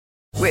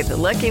With the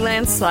Lucky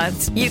Land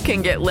Slots, you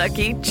can get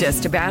lucky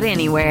just about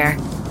anywhere.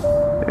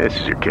 This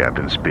is your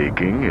captain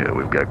speaking.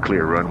 We've got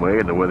clear runway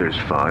and the weather's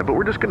fine, but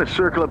we're just going to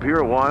circle up here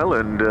a while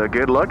and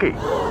get lucky.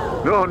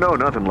 No,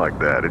 nothing like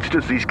that. It's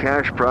just these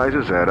cash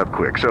prizes add up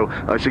quick. So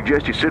I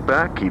suggest you sit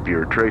back, keep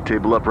your tray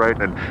table upright,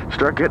 and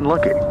start getting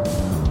lucky.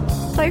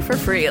 Play for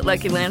free at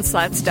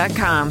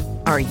LuckyLandSlots.com.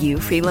 Are you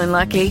feeling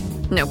lucky?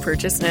 No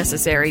purchase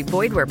necessary.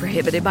 Void where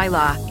prohibited by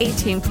law.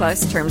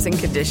 18+ terms and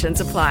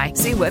conditions apply.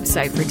 See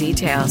website for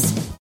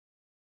details.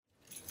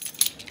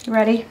 You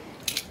ready?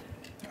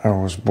 I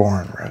was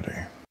born ready.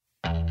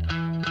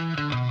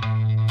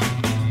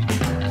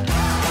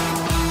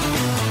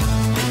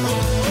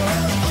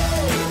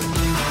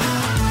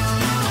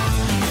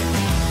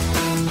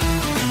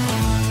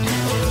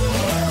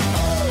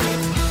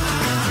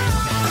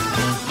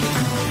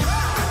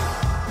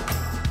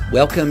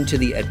 Welcome to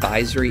the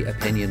Advisory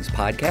Opinions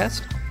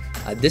Podcast.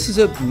 This is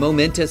a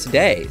momentous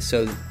day.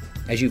 So,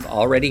 as you've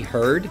already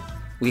heard,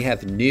 we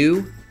have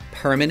new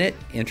permanent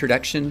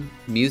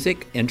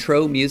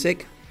intro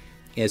music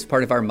as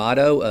part of our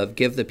motto of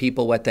give the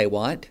people what they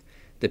want.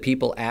 The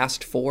people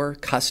asked for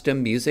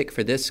custom music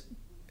for this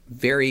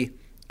very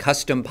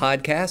custom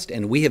podcast,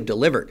 and we have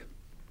delivered.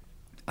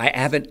 I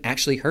haven't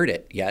actually heard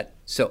it yet,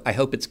 so I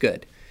hope it's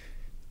good.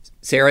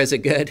 Sarah, is it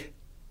good?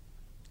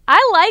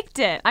 I liked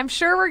it. I'm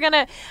sure we're going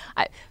to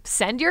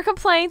send your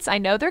complaints. I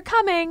know they're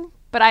coming,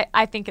 but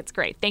I think it's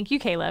great. Thank you,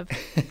 Caleb,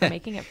 for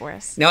making it for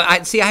us. No,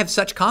 I have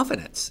such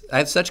confidence. I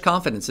have such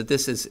confidence that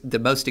this is the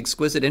most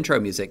exquisite intro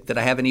music that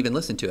I haven't even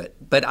listened to it.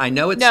 But I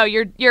know it's... No,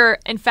 you're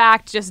in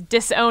fact just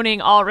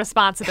disowning all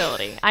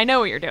responsibility. I know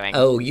what you're doing.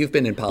 Oh, you've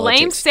been in politics.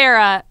 Blame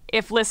Sarah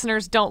if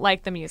listeners don't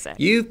like the music.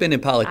 You've been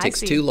in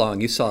politics too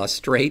long. You saw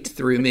straight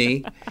through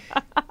me.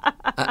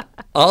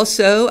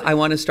 Also, I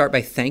want to start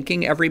by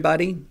thanking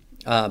everybody.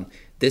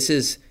 This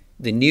is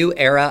the new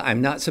era. I'm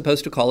not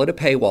supposed to call it a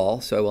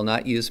paywall, so I will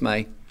not use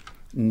my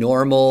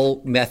normal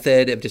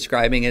method of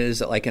describing it as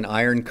like an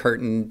iron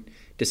curtain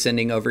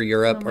descending over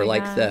Europe or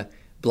like the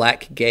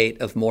black gate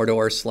of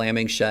Mordor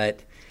slamming shut.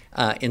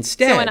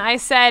 Instead, so when I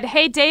said,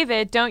 hey,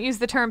 David, don't use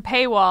the term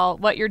paywall,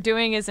 what you're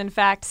doing is in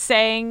fact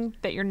saying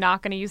that you're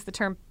not going to use the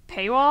term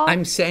paywall?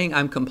 I'm saying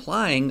I'm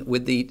complying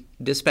with the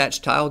Dispatch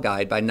Style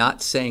Guide by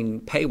not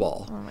saying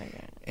paywall. Oh, my God.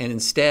 And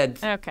instead,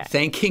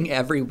 thanking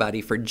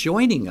everybody for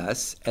joining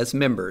us as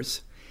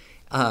members.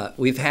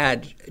 We've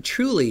had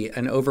truly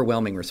an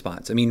overwhelming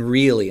response. I mean,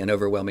 really an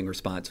overwhelming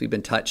response. We've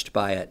been touched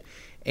by it.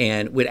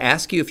 And would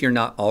ask you, if you're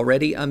not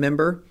already a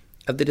member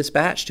of the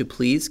Dispatch, to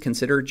please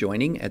consider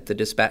joining at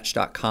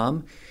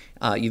thedispatch.com.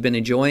 You've been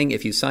enjoying,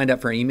 if you signed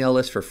up for our email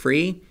list for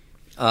free,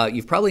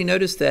 you've probably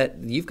noticed that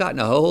you've gotten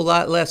a whole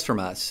lot less from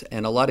us.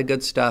 And a lot of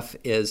good stuff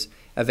is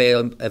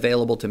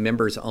available to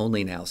members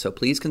only now. So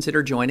please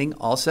consider joining.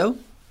 Also,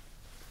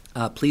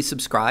 please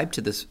subscribe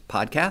to this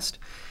podcast.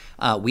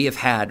 We have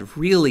had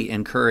really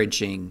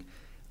encouraging,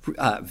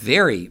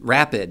 very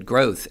rapid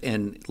growth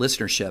in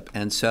listenership.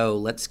 And so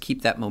let's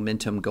keep that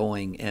momentum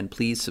going. And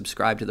please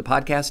subscribe to the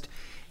podcast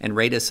and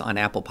rate us on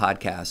Apple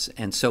Podcasts.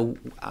 And so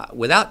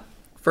without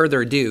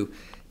further ado,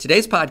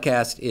 today's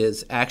podcast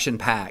is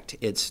action-packed.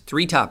 It's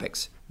 3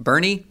 topics: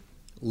 Bernie,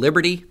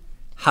 liberty,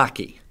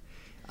 hockey.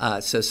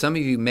 So some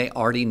of you may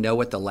already know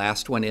what the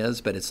last one is,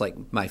 but it's like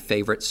my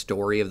favorite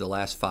story of the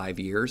last 5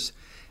 years.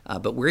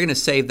 But we're going to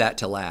save that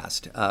to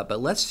last. But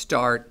let's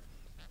start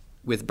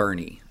with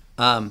Bernie.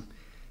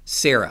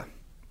 Sarah,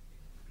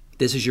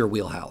 this is your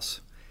wheelhouse.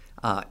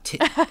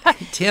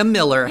 Tim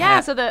Miller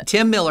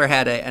Tim Miller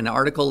had an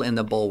article in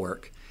the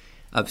Bulwark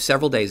of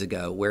several days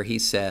ago where he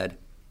said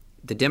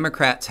the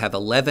Democrats have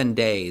 11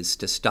 days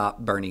to stop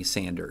Bernie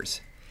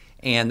Sanders.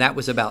 And that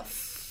was about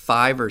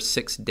 5 or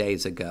 6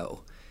 days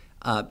ago.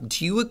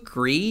 Do you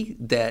agree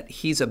that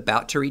he's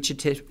about to reach a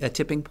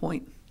tipping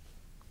point?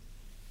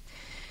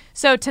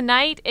 So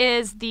tonight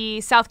is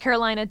the South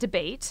Carolina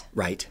debate.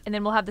 Right. And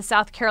then we'll have the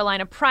South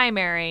Carolina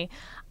primary.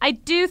 I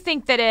do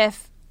think that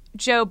if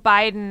Joe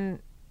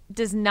Biden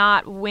does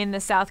not win the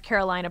South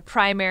Carolina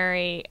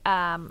primary,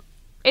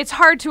 it's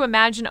hard to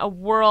imagine a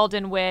world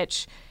in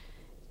which,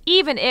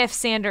 even if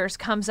Sanders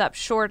comes up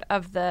short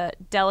of the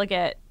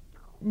delegate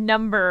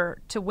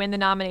number to win the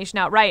nomination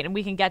outright, and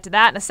we can get to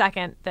that in a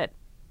second, that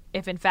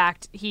if, in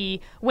fact,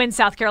 he wins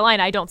South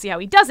Carolina, I don't see how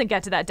he doesn't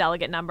get to that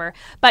delegate number.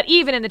 But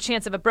even in the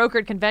chance of a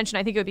brokered convention,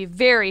 I think it would be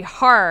very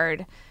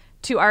hard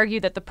to argue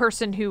that the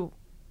person who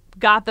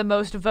got the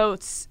most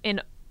votes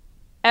in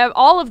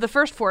all of the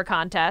first 4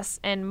 contests,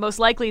 and most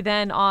likely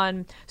then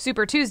on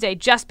Super Tuesday,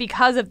 just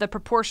because of the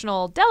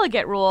proportional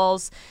delegate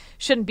rules,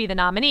 shouldn't be the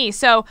nominee.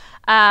 So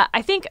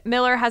I think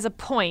Miller has a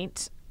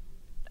point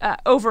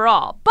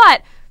overall.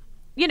 But,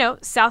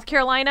 South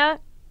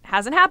Carolina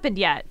hasn't happened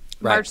yet.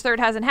 Right. March 3rd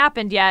hasn't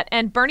happened yet,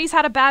 and Bernie's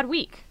had a bad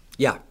week.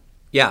 Yeah.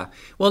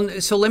 Well,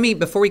 so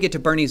before we get to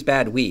Bernie's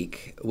bad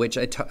week, which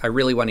I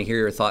really want to hear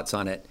your thoughts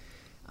on it,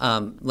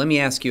 let me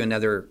ask you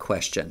another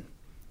question.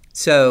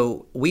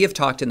 So we have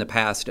talked in the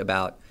past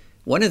about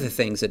one of the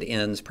things that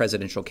ends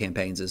presidential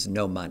campaigns is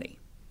no money.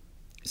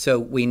 So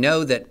we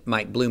know that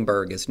Mike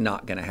Bloomberg is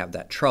not going to have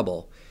that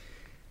trouble.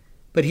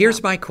 But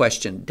here's my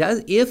question.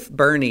 If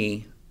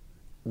Bernie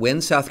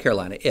wins South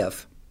Carolina,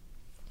 if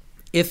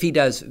he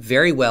does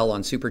very well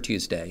on Super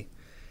Tuesday,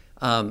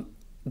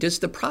 does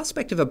the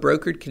prospect of a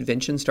brokered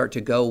convention start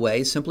to go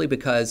away simply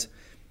because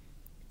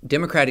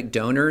Democratic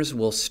donors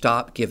will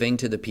stop giving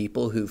to the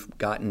people who've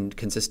gotten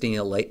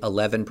consistently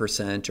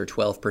 11% or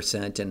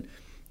 12%, and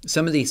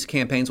some of these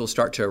campaigns will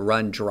start to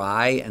run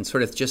dry, and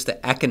sort of just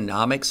the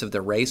economics of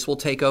the race will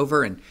take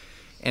over,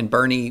 and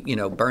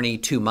Bernie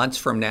 2 months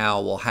from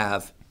now will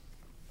have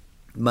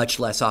much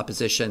less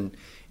opposition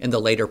in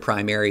the later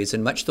primaries,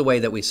 and much the way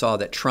that we saw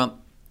that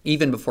Trump,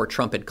 even before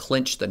Trump had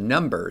clinched the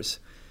numbers,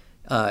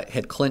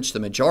 had clinched the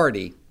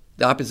majority,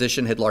 the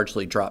opposition had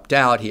largely dropped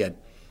out.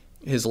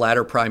 His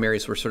latter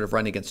primaries were sort of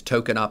run against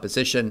token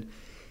opposition.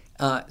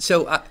 We're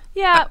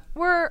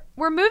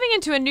moving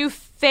into a new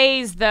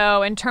phase,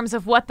 though, in terms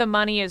of what the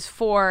money is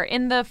for.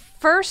 In the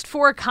first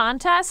 4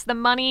 contests, the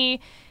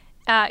money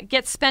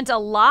gets spent a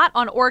lot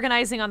on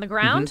organizing on the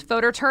ground,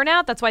 voter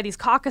turnout. That's why these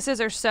caucuses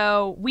are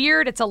so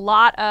weird. It's a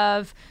lot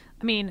of,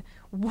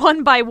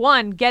 one by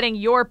one, getting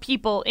your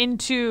people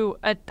into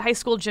a high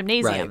school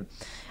gymnasium.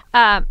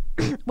 Right.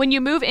 When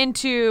you move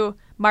into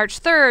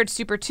March 3rd,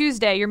 Super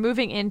Tuesday, you're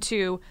moving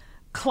into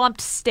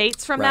clumped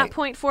states from that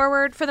point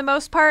forward for the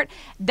most part.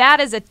 That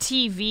is a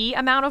TV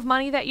amount of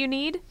money that you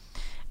need.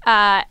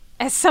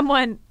 As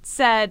someone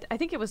said, I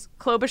think it was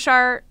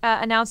Klobuchar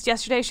announced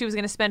yesterday she was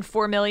going to spend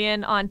 $4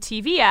 million on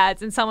TV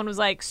ads, and someone was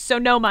like, so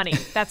no money.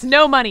 That's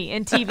no money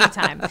in TV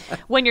time.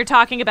 When you're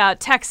talking about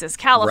Texas,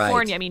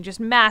 California, just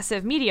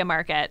massive media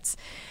markets.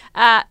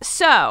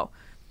 So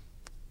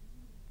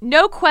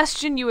no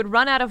question you would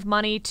run out of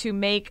money to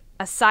make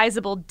a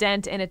sizable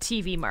dent in a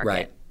TV market.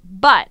 Right.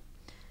 But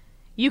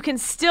you can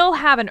still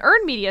have an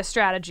earned media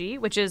strategy,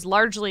 which is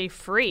largely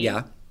free.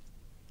 Yeah.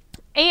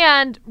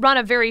 And run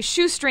a very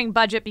shoestring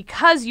budget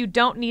because you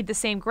don't need the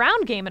same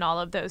ground game in all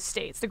of those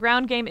states. The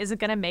ground game isn't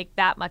going to make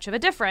that much of a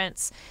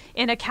difference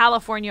in a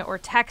California or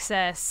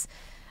Texas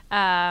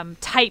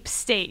type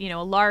state,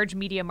 a large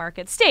media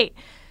market state.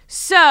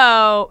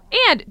 So,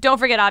 and don't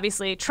forget,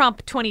 obviously,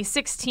 Trump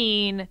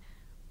 2016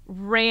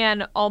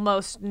 ran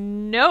almost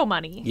no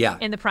money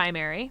in the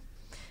primary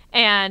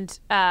and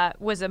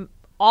was an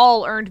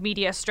all-earned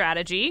media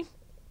strategy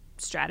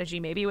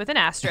maybe with an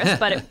asterisk,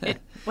 but it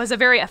was a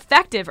very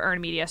effective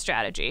earned media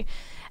strategy.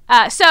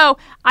 So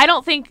I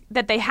don't think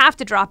that they have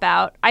to drop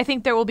out. I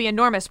think there will be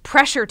enormous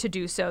pressure to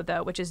do so,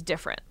 though, which is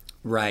different.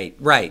 Right,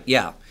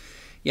 yeah.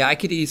 Yeah, I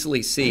could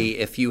easily see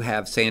if you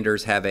have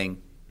Sanders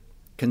having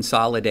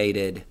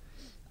consolidated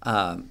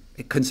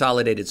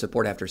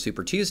support after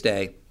Super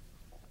Tuesday.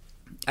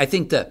 I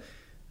think the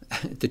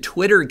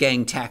Twitter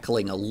gang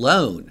tackling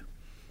alone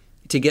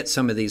to get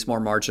some of these more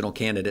marginal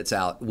candidates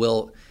out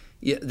will –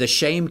 the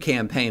shame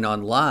campaign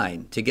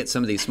online to get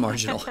some of these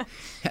marginal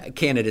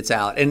candidates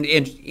out. And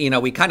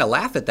we kind of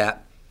laugh at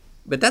that,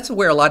 but that's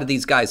where a lot of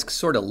these guys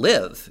sort of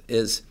live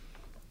is,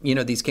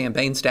 these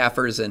campaign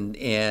staffers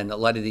and a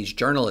lot of these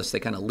journalists,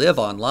 they kind of live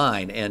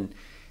online. And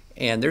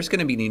there's going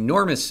to be an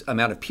enormous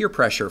amount of peer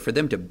pressure for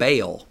them to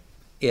bail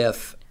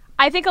if...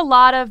 I think a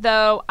lot of,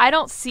 though, I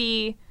don't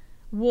see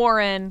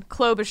Warren,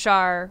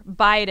 Klobuchar,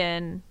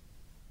 Biden,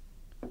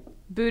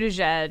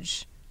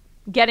 Buttigieg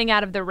getting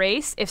out of the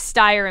race if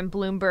Steyer and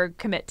Bloomberg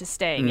commit to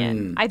staying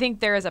in. I think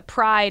there is a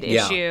pride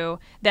issue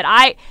that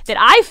I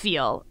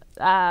feel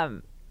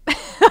that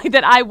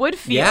I would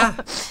feel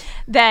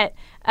that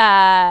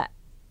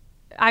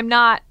I'm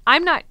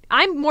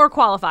more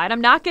qualified.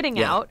 I'm not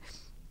getting out.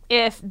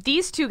 If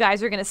these two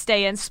guys are going to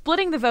stay in,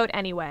 splitting the vote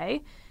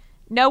anyway,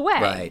 no way.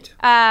 Right.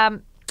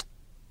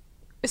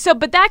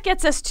 But that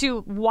gets us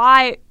to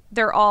why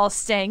they're all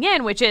staying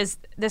in, which is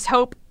this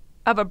hope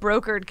of a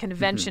brokered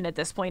convention at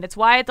this point. It's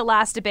why at the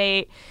last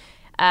debate,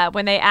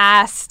 when they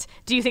asked,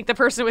 do you think the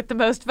person with the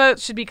most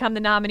votes should become the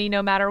nominee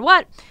no matter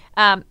what?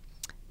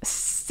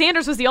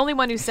 Sanders was the only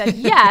one who said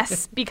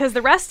yes, because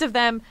the rest of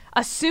them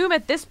assume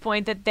at this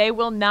point that they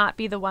will not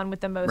be the one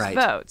with the most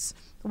votes.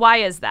 Why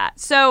is that?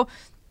 So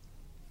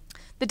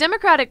the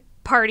Democratic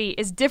Party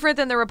is different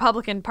than the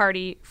Republican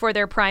Party for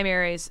their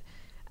primaries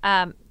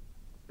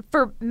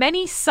for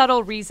many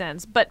subtle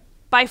reasons, but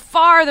by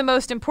far the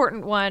most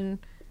important one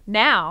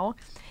now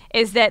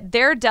is that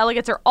their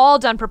delegates are all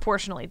done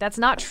proportionally. That's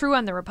not true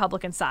on the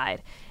Republican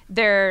side.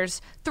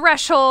 There's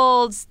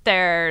thresholds,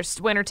 there's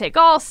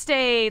winner-take-all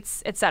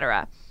states,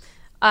 etc.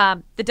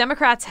 The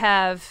Democrats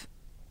have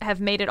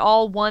made it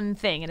all one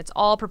thing, and it's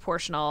all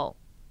proportional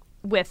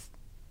with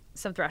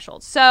some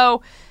thresholds.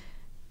 So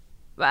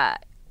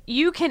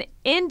you can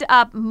end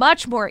up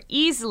much more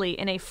easily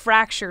in a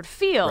fractured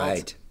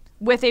field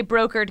with a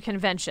brokered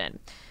convention.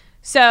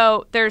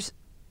 So there's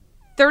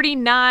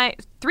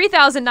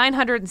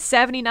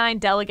 3,979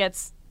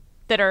 delegates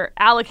that are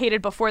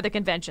allocated before the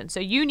convention.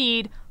 So you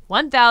need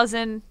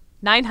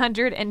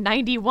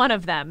 1,991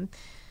 of them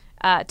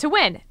to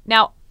win.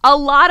 Now, a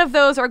lot of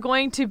those are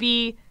going to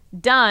be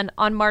done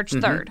on March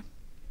 3rd.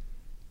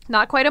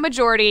 Not quite a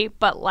majority,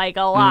 but like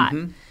a lot.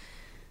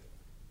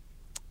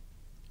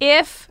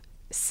 if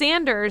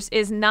Sanders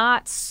is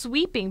not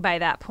sweeping by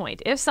that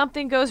point, if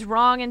something goes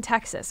wrong in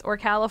Texas or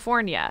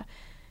California,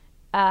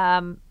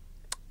 and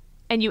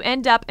you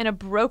end up in a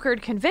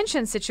brokered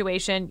convention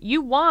situation,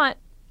 you want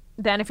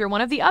then, if you're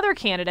one of the other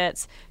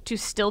candidates, to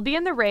still be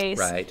in the race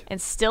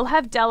and still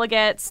have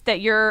delegates that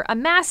you're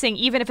amassing,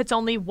 even if it's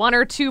only 1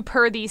 or 2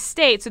 per these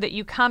states, so that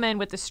you come in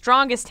with the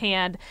strongest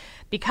hand.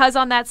 Because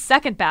on that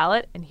second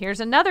ballot, and here's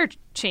another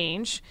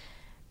change,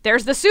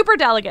 there's the super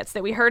delegates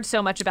that we heard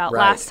so much about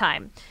last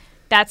time.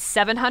 That's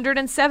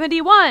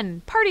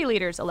 771 party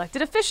leaders,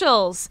 elected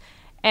officials,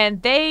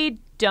 and they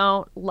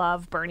don't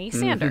love Bernie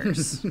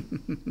Sanders,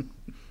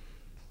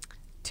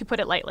 to put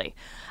it lightly.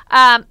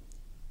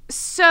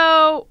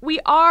 So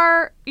we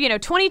are,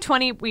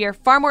 2020, we are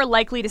far more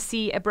likely to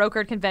see a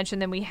brokered convention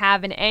than we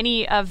have in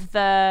any of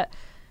the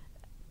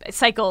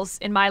cycles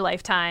in my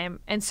lifetime,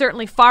 and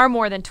certainly far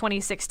more than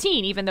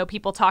 2016, even though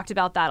people talked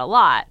about that a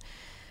lot.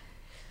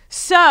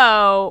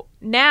 So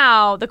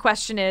now the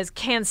question is,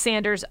 can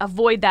Sanders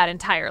avoid that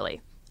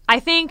entirely? I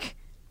think,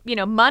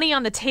 money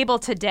on the table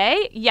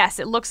today, yes,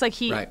 it looks like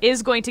he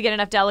is going to get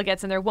enough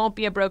delegates and there won't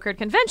be a brokered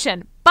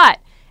convention. But,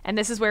 and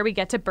this is where we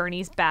get to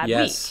Bernie's bad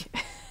week.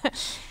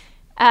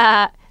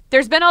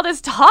 There's been all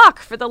this talk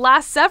for the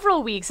last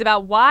several weeks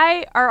about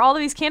why are all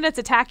of these candidates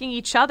attacking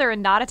each other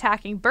and not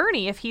attacking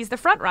Bernie if he's the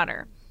front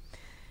runner.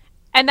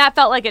 And that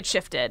felt like it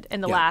shifted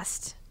in the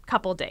last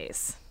couple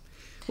days.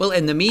 Well,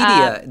 and the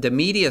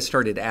media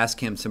started to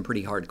ask him some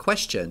pretty hard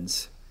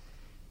questions,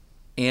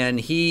 and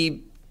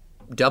he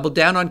doubled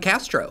down on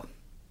Castro.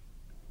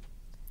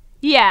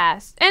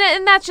 Yes,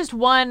 and that's just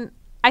one.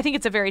 I think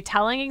it's a very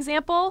telling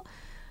example.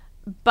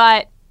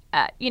 But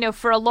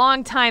for a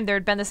long time there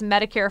had been this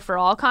Medicare for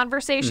all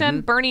conversation.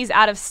 Mm-hmm. Bernie's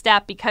out of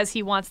step because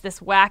he wants this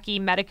wacky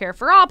Medicare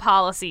for all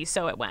policy,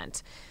 so it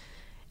went.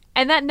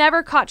 And that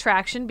never caught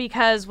traction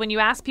because when you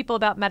ask people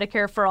about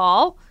Medicare for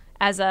all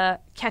as a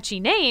catchy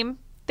name,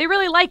 they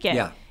really like it.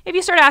 Yeah. If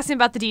you start asking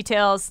about the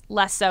details,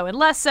 less so and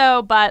less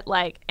so, but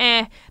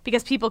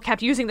because people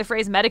kept using the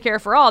phrase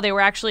Medicare for all, they were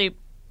actually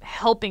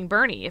helping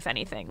Bernie, if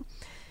anything.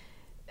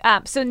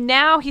 So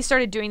now he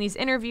started doing these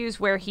interviews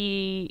where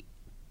he,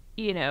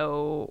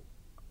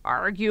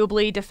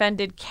 arguably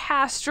defended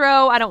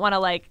Castro. I don't want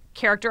to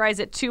characterize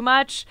it too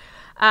much,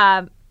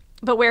 but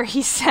where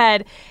he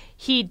said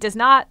he does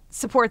not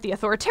support the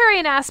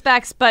authoritarian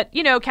aspects, but,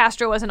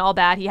 Castro wasn't all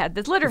bad. He had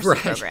this literacy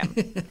program.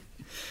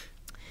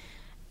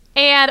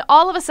 And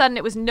all of a sudden,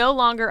 it was no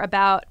longer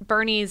about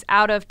Bernie's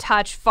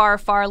out-of-touch, far,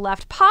 far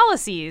left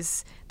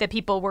policies that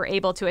people were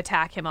able to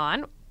attack him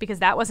on, because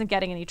that wasn't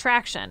getting any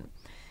traction.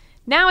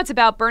 Now it's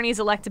about Bernie's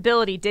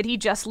electability. Did he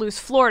just lose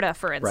Florida,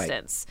 for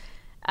instance?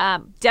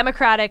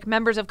 Democratic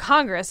members of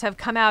Congress have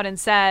come out and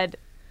said,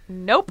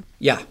 nope.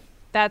 Yeah.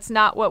 That's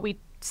not what we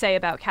say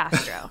about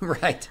Castro.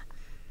 Right.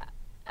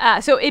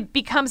 So it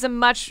becomes a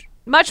much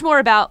more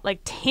about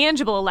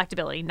tangible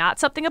electability, not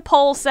something a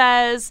poll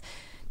says,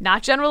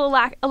 not general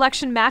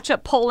election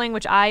matchup polling,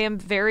 which I am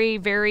very,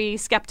 very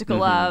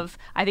skeptical of.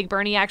 I think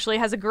Bernie actually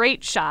has a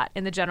great shot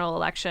in the general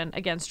election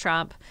against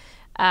Trump.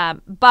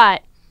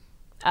 But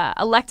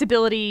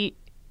electability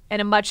and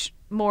a much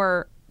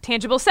more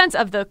tangible sense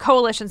of the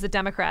coalitions that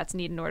Democrats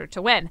need in order to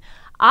win.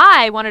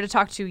 I wanted to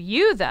talk to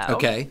you, though.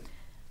 Okay.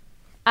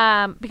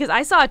 Because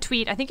I saw a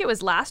tweet, I think it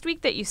was last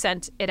week that you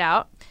sent it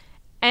out,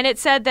 and it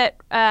said that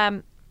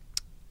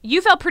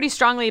you felt pretty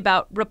strongly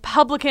about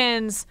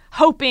Republicans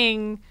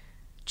hoping,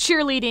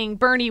 cheerleading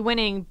Bernie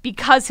winning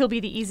because he'll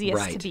be the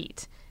easiest to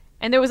beat.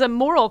 And there was a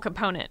moral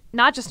component,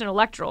 not just an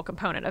electoral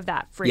component of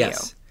that for you.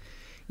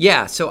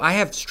 Yeah, so I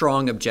have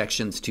strong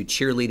objections to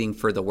cheerleading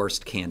for the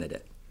worst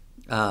candidate.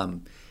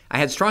 I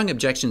had strong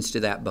objections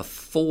to that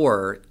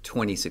before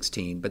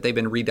 2016, but they've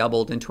been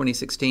redoubled in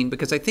 2016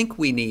 because I think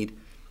we need,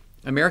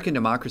 American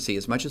democracy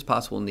as much as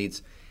possible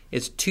needs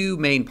its two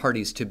main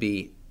parties to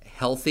be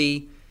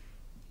healthy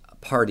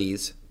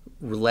parties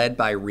led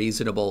by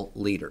reasonable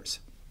leaders.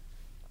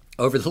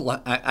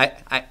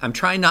 I'm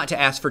trying not to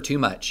ask for too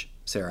much,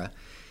 Sarah.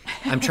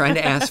 I'm trying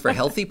to ask for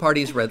healthy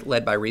parties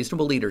led by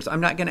reasonable leaders.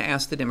 I'm not going to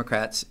ask the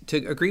Democrats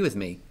to agree with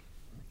me.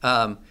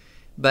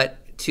 But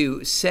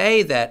to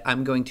say that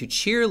I'm going to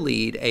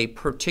cheerlead a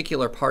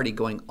particular party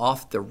going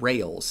off the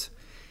rails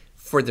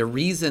for the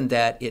reason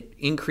that it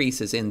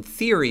increases, in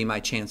theory, my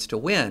chance to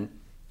win,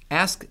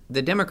 ask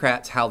the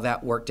Democrats how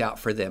that worked out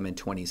for them in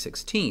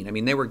 2016. I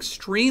mean, they were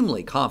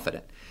extremely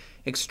confident,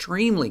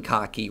 extremely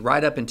cocky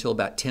right up until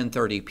about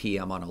 10:30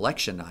 p.m. on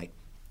election night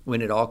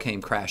when it all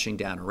came crashing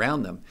down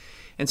around them.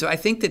 And so I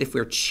think that if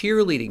we're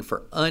cheerleading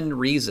for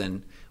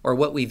unreason or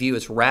what we view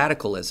as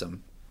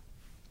radicalism,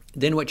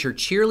 then what you're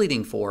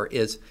cheerleading for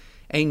is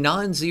a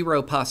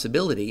non-zero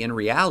possibility in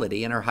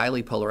reality in our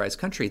highly polarized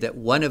country that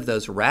one of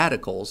those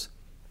radicals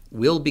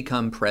will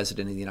become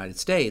president of the United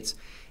States.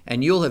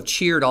 And you'll have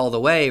cheered all the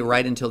way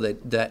right until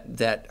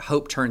that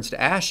hope turns to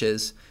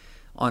ashes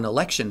on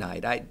election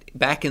night.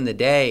 Back in the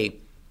day,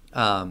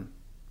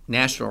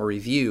 National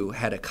Review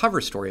had a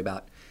cover story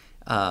about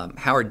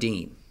Howard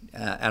Dean.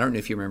 I don't know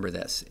if you remember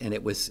this. And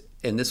it was,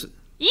 and this,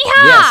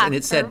 Yes, and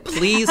it said,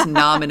 please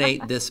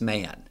nominate this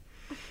man.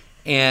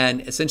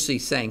 And essentially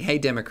saying, hey,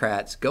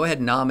 Democrats, go ahead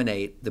and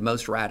nominate the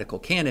most radical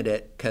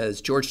candidate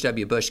because George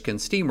W. Bush can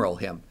steamroll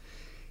him.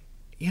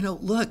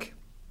 Look,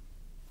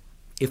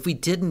 if we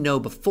didn't know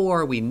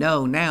before, we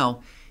know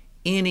now,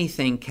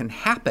 anything can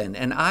happen.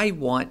 And I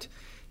would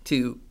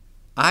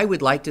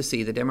like to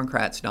see the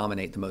Democrats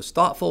nominate the most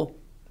thoughtful,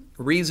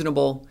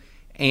 reasonable,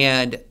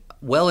 and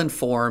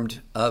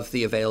well-informed of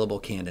the available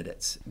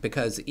candidates.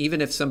 Because even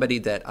if somebody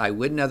that I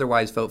wouldn't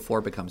otherwise vote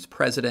for becomes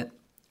president,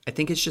 I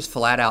think it's just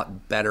flat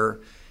out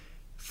better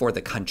for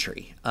the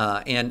country.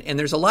 And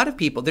there's a lot of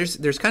people,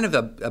 there's kind of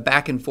a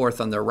back and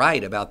forth on the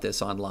right about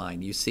this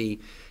online. You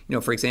see,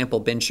 for example,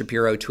 Ben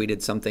Shapiro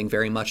tweeted something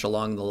very much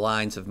along the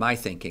lines of my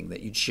thinking,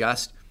 that you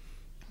just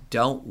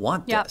don't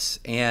want this.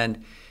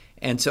 And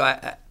so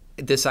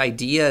this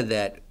idea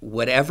that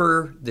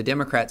whatever the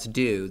Democrats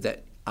do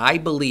that I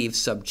believe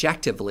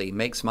subjectively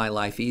makes my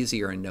life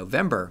easier in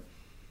November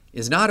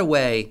is not a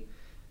way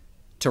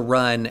to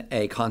run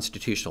a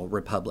constitutional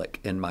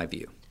republic, in my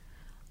view.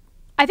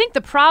 I think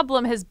the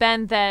problem has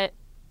been that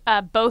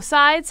both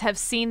sides have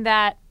seen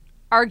that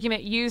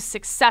argument used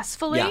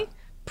successfully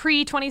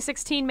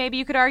pre-2016, maybe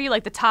you could argue,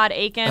 like the Todd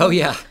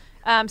Akin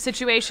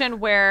situation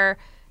where,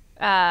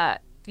 Claire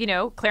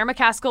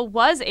McCaskill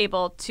was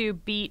able to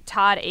beat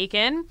Todd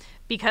Akin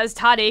because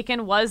Todd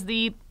Akin was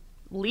the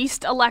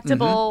least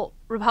electable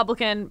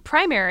Republican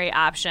primary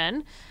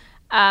option.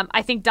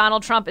 I think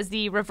Donald Trump is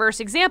the reverse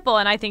example,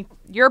 and I think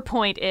your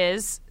point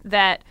is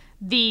that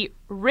the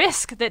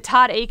risk that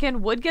Todd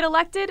Akin would get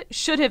elected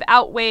should have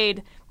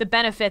outweighed the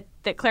benefit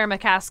that Claire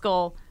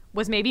McCaskill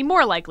was maybe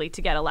more likely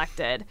to get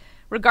elected,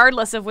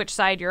 regardless of which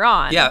side you're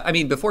on. Yeah, I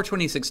mean, before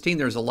 2016,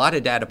 there's a lot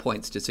of data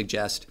points to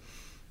suggest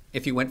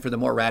if you went for the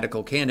more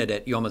radical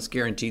candidate, you almost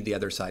guaranteed the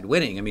other side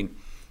winning. I mean,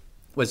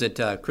 was it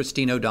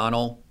Christine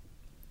O'Donnell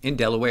in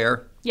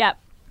Delaware? Yep.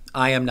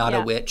 I am not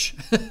a witch.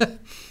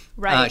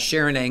 Right.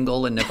 Sharon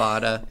Angle in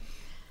Nevada.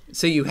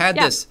 So you had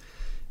this.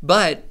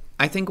 But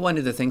I think one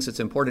of the things that's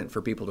important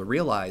for people to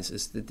realize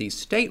is that these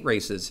state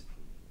races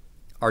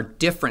are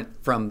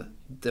different from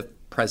the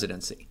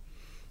presidency.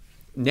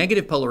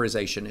 Negative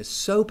polarization is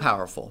so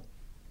powerful,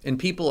 and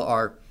people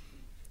are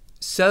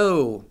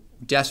so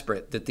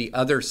desperate that the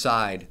other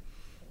side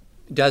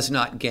does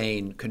not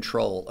gain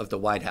control of the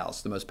White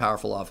House, the most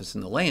powerful office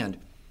in the land,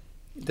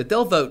 that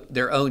they'll vote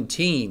their own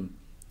team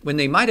when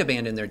they might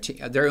abandon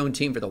their own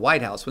team for the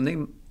White House. When they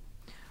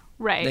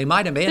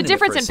might abandon the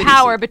difference it for in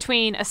power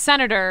between a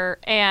senator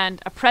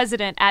and a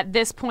president at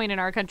this point in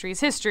our country's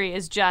history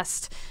is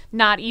just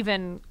not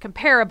even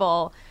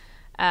comparable.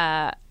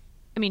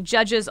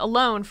 Judges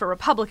alone for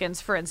Republicans,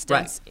 for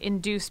instance,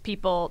 induce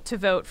people to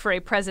vote for a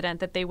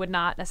president that they would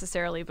not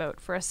necessarily vote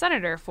for a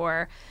senator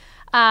for.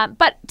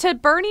 But to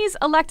Bernie's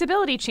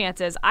electability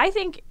chances, I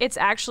think it's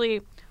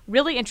actually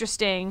really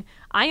interesting.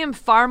 I am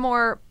far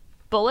more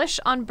bullish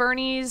on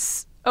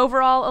Bernie's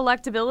overall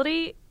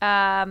electability.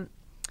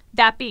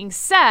 That being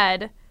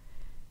said,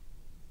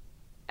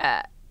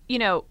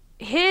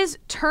 his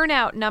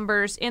turnout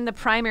numbers in the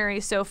primary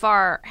so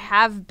far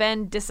have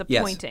been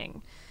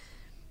disappointing.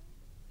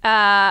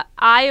 Yes.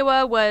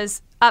 Iowa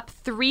was up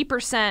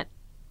 3%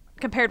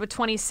 compared with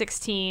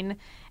 2016,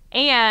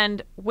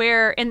 and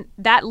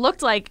that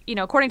looked like,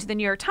 according to the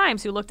New York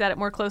Times, who looked at it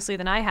more closely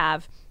than I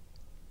have,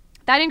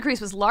 that increase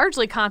was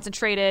largely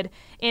concentrated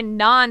in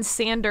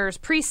non-Sanders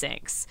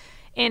precincts.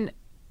 In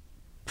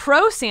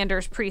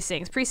pro-Sanders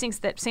precincts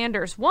that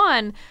Sanders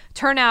won,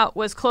 turnout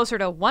was closer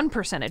to 1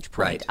 percentage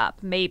point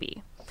up,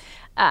 maybe.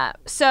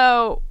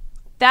 So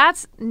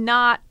that's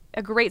not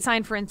a great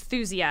sign for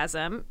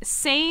enthusiasm.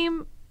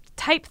 Same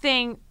type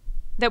thing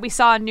that we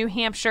saw in New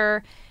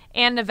Hampshire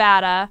and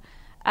Nevada,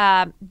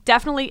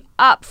 definitely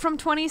up from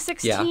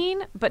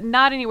 2016, but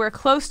not anywhere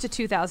close to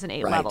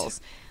 2008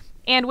 levels.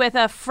 And with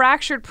a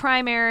fractured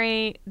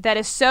primary that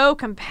is so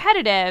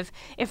competitive,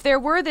 if there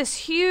were this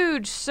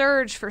huge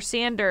surge for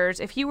Sanders,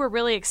 if you were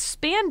really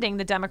expanding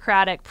the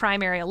Democratic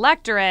primary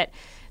electorate,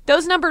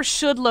 those numbers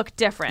should look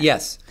different.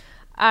 Yes.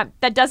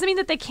 That doesn't mean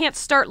that they can't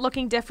start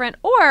looking different.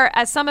 Or,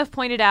 as some have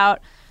pointed out,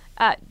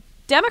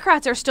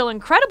 Democrats are still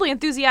incredibly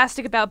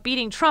enthusiastic about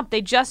beating Trump.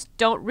 They just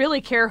don't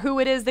really care who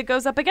it is that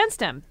goes up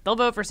against him. They'll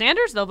vote for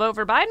Sanders. They'll vote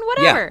for Biden,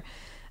 whatever.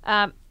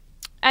 Yeah.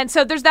 And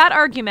so there's that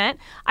argument.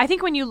 I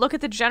think when you look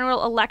at the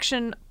general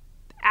election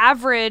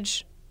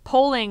average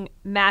polling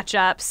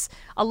matchups,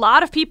 a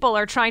lot of people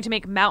are trying to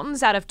make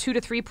mountains out of 2 to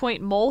 3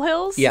 point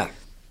molehills. Yeah.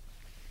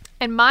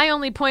 And my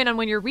only point on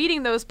when you're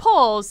reading those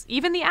polls,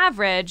 even the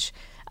average,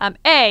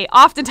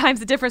 oftentimes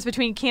the difference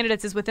between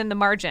candidates is within the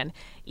margin.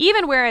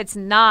 Even where it's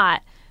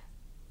not,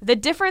 the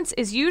difference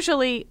is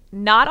usually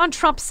not on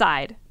Trump's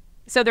side.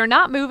 So they're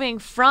not moving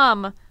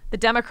from the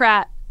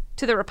Democrat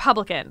to the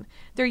Republican.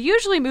 They're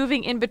usually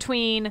moving in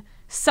between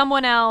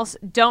someone else,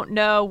 don't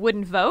know,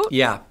 wouldn't vote.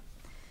 Yeah.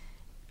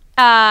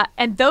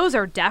 And those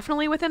are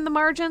definitely within the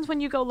margins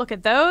when you go look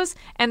at those.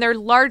 And they're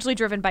largely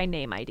driven by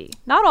name ID.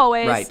 Not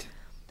always. Right.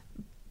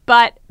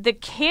 But the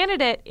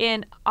candidate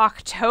in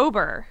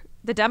October,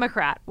 the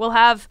Democrat, will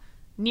have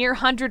near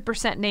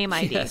 100% name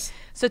ID. Yes.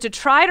 So to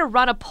try to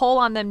run a poll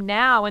on them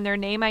now when their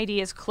name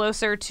ID is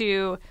closer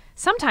to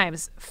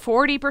sometimes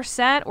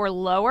 40% or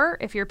lower,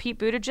 if you're Pete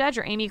Buttigieg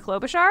or Amy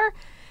Klobuchar,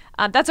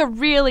 that's a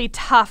really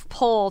tough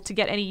poll to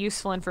get any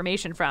useful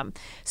information from.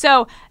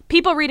 So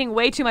people reading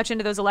way too much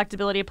into those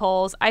electability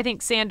polls. I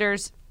think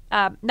Sanders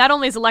not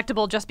only is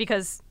electable just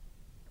because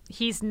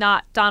he's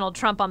not Donald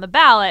Trump on the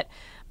ballot,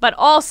 but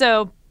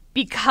also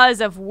because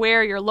of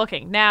where you're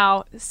looking.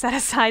 Now, set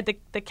aside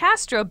the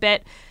Castro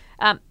bit,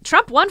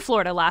 Trump won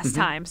Florida last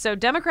time, so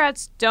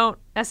Democrats don't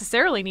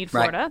necessarily need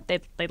Florida.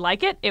 Right. They'd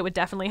like it. It would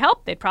definitely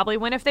help. They'd probably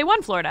win if they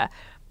won Florida.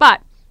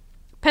 But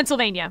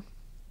Pennsylvania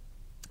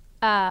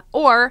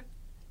or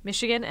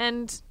Michigan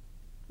and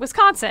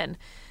Wisconsin.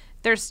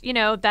 There's,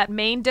 that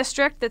Maine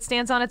district that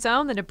stands on its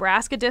own, the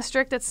Nebraska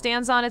district that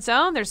stands on its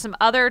own. There's some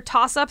other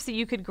toss-ups that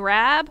you could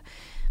grab.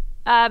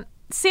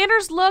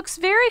 Sanders looks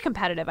very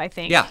competitive, I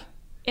think,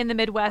 in the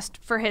Midwest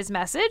for his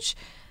message.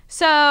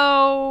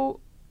 So,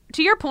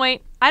 to your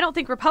point, I don't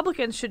think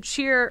Republicans should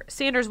cheer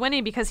Sanders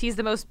winning because he's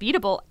the most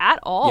beatable at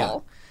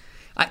all.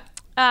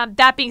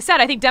 That being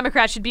said, I think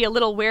Democrats should be a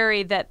little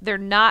wary that they're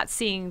not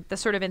seeing the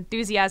sort of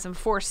enthusiasm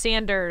for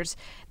Sanders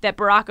that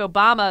Barack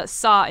Obama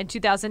saw in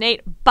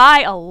 2008 by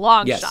a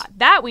long shot.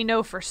 That we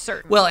know for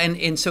certain. Well,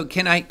 and so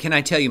can I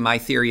tell you my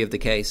theory of the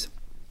case,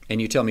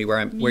 and you tell me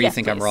where you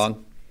think I'm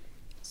wrong?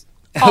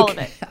 All of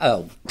it.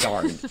 Oh,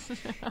 darn.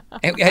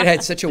 I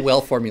had such a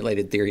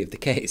well-formulated theory of the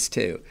case,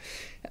 too.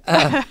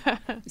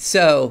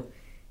 So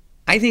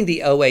I think the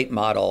 2008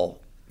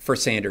 model for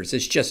Sanders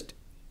is just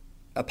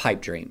a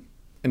pipe dream.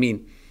 I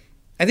mean,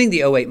 I think the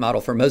 2008 model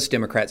for most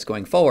Democrats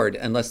going forward,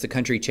 unless the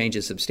country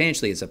changes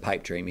substantially, is a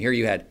pipe dream. Here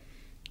you had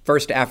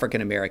first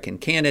African-American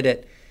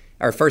candidate,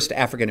 or first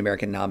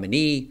African-American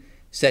nominee,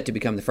 set to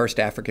become the first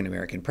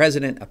African-American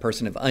president, a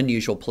person of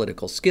unusual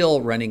political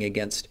skill running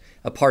against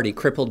a party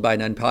crippled by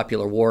an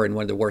unpopular war in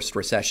one of the worst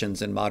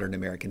recessions in modern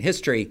American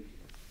history,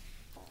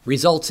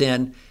 results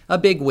in a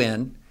big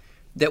win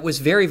that was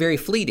very, very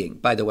fleeting,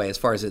 by the way, as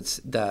far as it's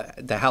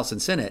the House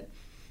and Senate.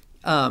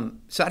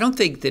 So I don't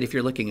think that if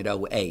you're looking at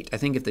 2008, I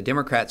think if the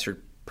Democrats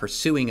are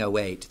pursuing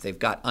 2008, they've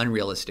got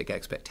unrealistic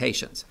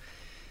expectations.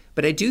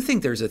 But I do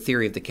think there's a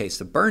theory of the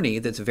case of Bernie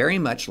that's very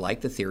much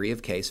like the theory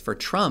of case for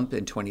Trump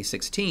in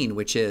 2016,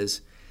 which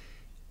is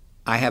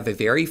I have a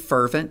very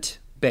fervent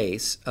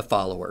base of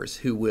followers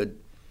who would,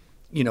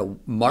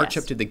 march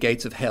up to the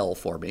gates of hell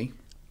for me.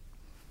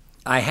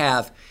 I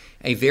have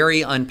a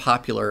very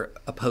unpopular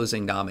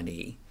opposing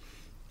nominee.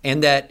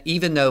 And that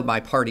even though my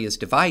party is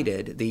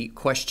divided, the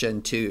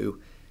question to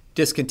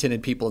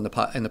discontented people in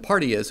the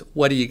party is,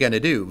 what are you going to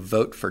do?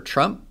 Vote for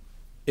Trump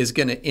is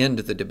going to end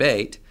the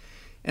debate.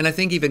 And I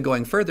think even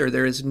going further,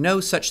 there is no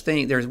such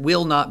thing. There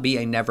will not be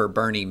a never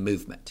Bernie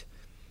movement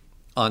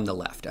on the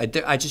left.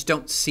 I just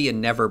don't see a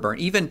never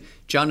Bernie. Even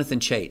Jonathan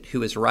Chait,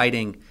 who is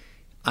writing,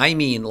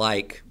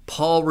 like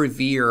Paul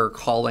Revere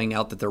calling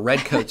out that the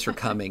redcoats are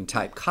coming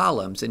type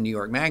columns in New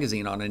York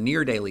Magazine on a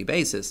near daily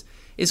basis,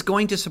 is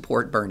going to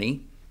support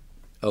Bernie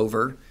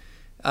over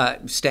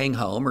staying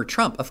home or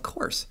Trump, of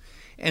course.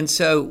 And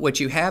so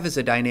what you have is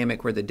a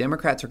dynamic where the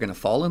Democrats are going to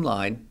fall in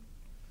line.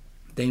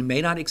 They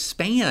may not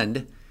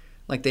expand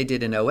like they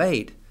did in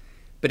 2008,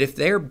 but if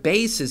their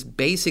base is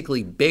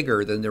basically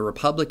bigger than the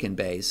Republican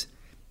base,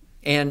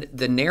 and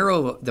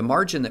the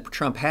margin that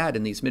Trump had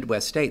in these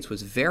Midwest states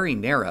was very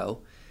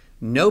narrow,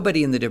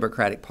 nobody in the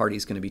Democratic Party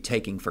is going to be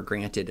taking for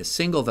granted a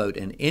single vote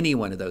in any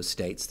one of those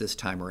states this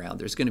time around.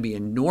 There's going to be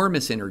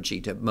enormous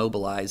energy to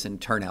mobilize and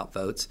turn out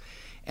votes.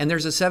 And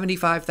there's a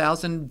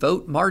 75,000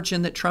 vote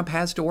margin that Trump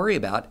has to worry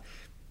about.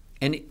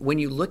 And when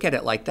you look at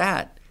it like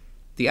that,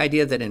 the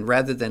idea that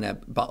rather than a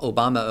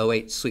Obama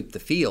 2008 sweep the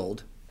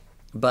field,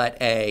 but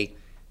a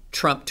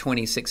Trump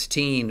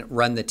 2016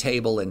 run the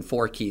table in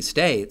 4 key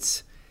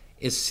states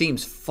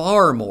seems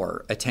far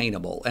more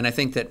attainable. And I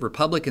think that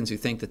Republicans who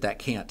think that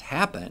can't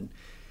happen,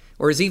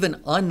 or is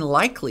even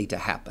unlikely to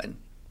happen,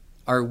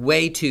 are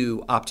way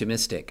too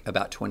optimistic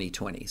about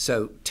 2020.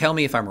 So tell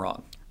me if I'm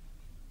wrong.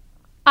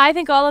 I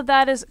think all of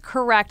that is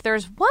correct.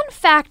 There's one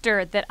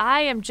factor that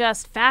I am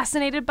just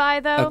fascinated by,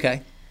 though.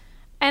 Okay.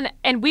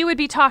 And we would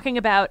be talking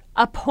about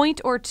a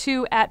point or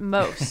two at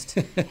most.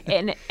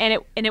 and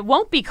it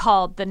won't be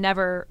called the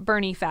never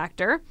Bernie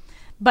factor,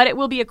 but it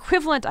will be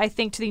equivalent, I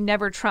think, to the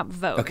never Trump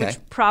vote, which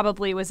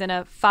probably was in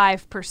a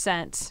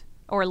 5%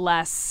 or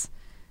less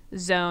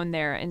zone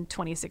there in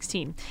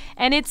 2016.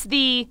 And it's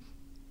the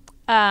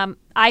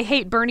I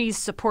hate Bernie's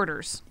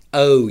supporters.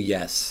 Oh,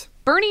 yes.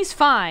 Bernie's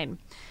fine.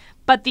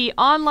 But the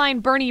online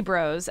Bernie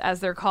bros, as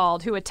they're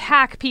called, who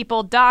attack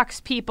people, dox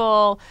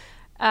people,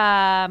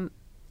 are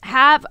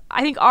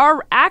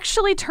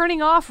actually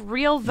turning off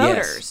real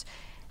voters. Yes.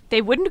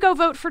 They wouldn't go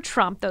vote for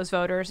Trump, those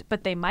voters,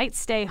 but they might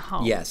stay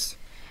home. Yes.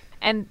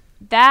 And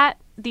that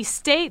the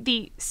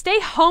stay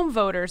home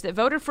voters that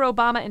voted for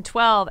Obama in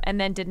 2012 and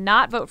then did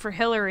not vote for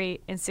Hillary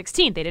in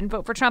 2016, they didn't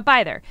vote for Trump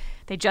either.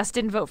 They just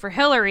didn't vote for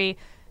Hillary,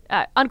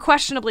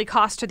 unquestionably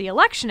cost her the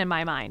election in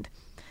my mind.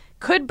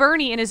 Could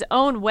Bernie in his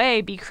own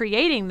way be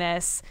creating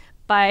this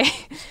by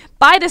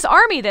by this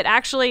army that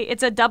actually,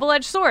 it's a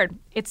double-edged sword.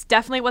 It's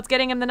definitely what's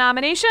getting him the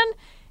nomination.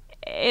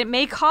 It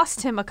may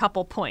cost him a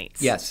couple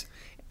points. Yes.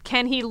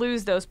 Can he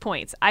lose those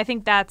points? I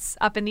think that's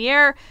up in the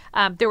air.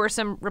 There were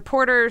some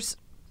reporters.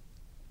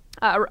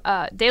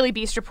 Daily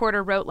Beast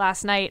reporter wrote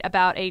last night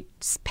about a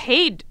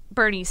paid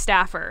Bernie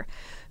staffer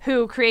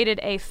who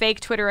created a fake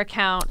Twitter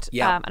account,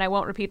 and I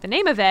won't repeat the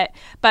name of it,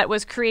 but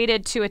was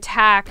created to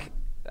attack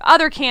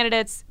other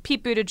candidates,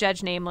 Pete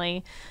Buttigieg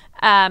namely.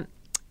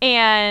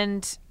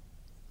 And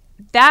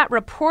that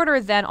reporter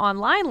then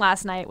online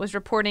last night was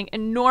reporting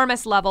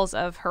enormous levels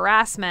of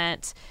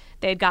harassment.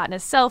 They'd gotten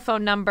his cell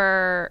phone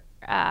number,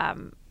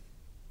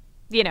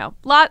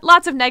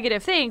 lots of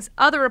negative things.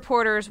 Other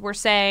reporters were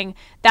saying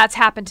that's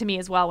happened to me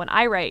as well when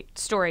I write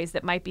stories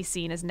that might be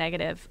seen as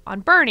negative on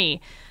Bernie.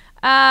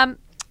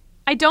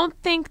 I don't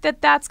think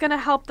that that's going to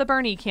help the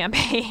Bernie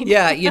campaign.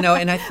 Yeah,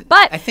 and I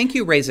think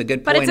you raise a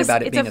good point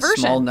about it being a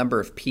small number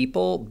of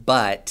people,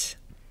 but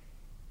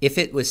if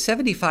it was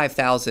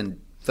 75,000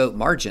 vote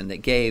margin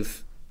that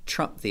gave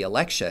Trump the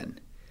election,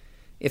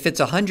 if it's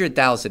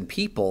 100,000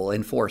 people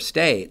in 4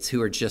 states who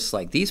are just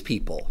like these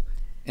people,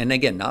 and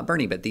again, not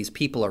Bernie, but these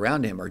people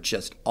around him are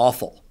just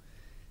awful.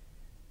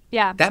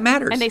 Yeah. That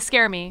matters. And they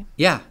scare me.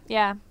 Yeah.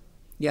 Yeah.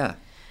 Yeah.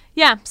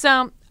 Yeah.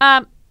 So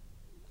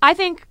I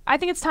think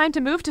it's time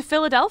to move to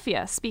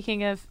Philadelphia,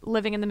 speaking of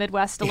living in the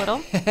Midwest a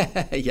little.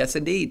 Yes,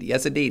 indeed.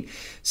 Yes, indeed.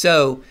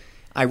 So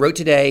I wrote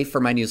today for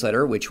my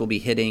newsletter, which will be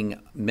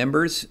hitting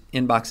members'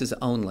 inboxes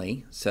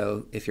only.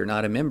 So if you're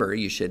not a member,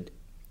 you should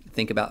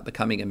think about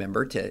becoming a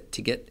member to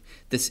get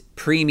this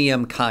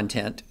premium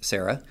content,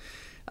 Sarah.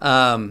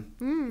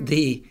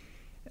 The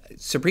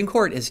Supreme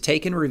Court has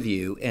taken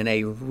review in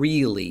a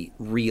really,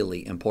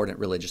 really important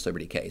religious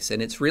liberty case.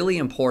 And it's really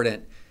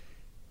important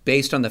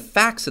based on the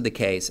facts of the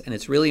case, and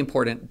it's really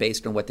important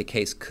based on what the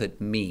case could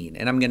mean.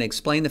 And I'm going to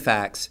explain the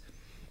facts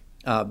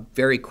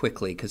very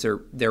quickly because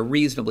they're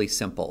reasonably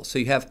simple. So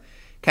you have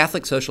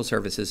Catholic Social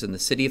Services in the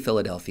city of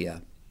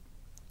Philadelphia,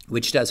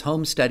 which does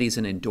home studies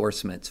and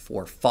endorsements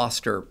for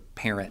foster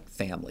parent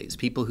families,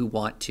 people who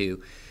want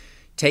to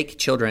take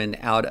children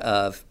out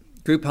of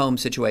group home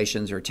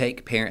situations or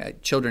take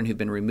children who've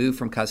been removed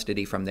from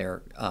custody from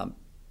their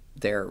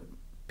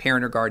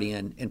parent or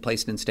guardian and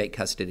placed in state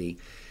custody.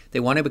 They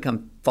want to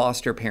become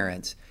foster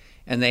parents,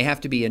 and they have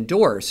to be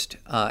endorsed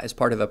as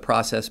part of a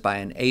process by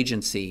an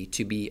agency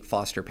to be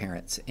foster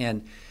parents.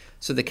 And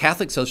so the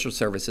Catholic Social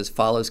Services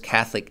follows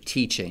Catholic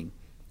teaching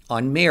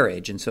on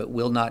marriage, and so it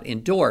will not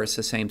endorse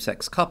a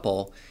same-sex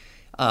couple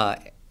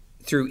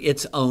through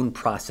its own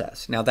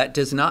process. Now, that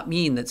does not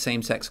mean that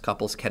same-sex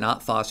couples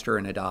cannot foster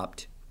and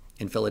adopt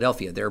in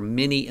Philadelphia. There are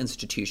many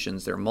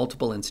institutions, there are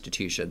multiple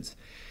institutions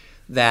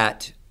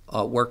that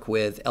work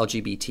with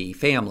LGBT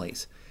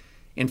families.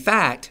 In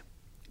fact,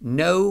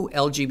 no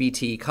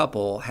LGBT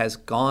couple has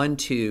gone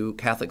to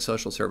Catholic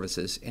Social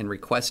Services and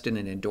requested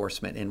an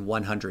endorsement in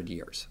 100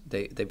 years.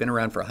 They've been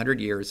around for 100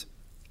 years,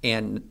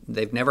 and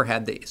they've never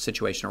had the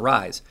situation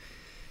arise.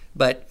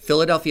 But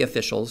Philadelphia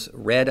officials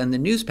read in the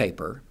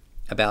newspaper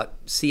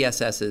about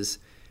CSS's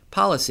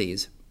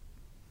policies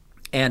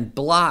and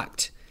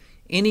blocked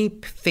any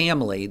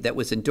family that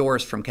was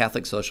endorsed from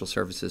Catholic Social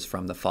Services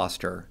from the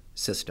foster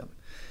system.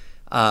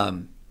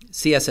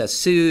 CSS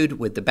sued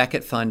with the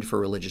Becket Fund for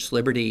Religious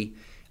Liberty.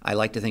 I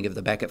like to think of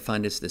the Becket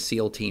Fund as the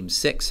SEAL Team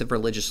 6 of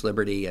religious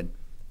liberty. And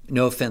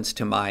no offense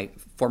to my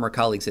former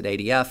colleagues at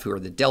ADF who are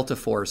the Delta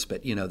Force,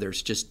 but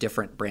there's just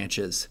different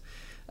branches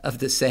of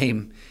the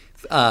same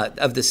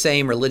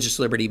religious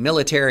liberty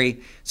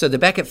military. So the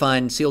Becket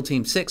Fund, SEAL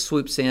Team 6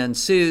 swoops in,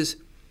 sues,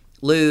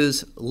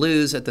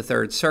 lose at the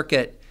Third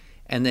Circuit,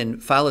 and then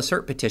file a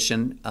cert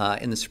petition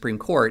in the Supreme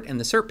Court. And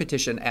the cert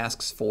petition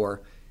asks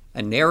for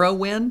a narrow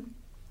win,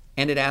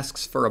 and it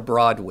asks for a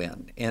broad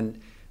win. And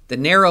the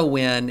narrow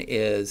win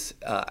is,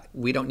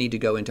 we don't need to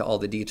go into all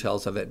the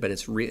details of it, but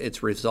it's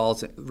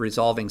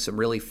resolving some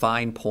really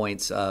fine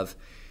points of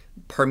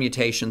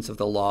permutations of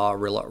the law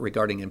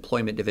regarding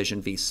Employment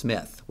Division v.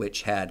 Smith,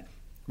 which had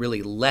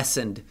really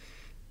lessened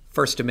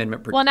First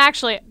Amendment. Well, and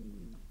actually,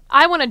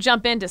 I want to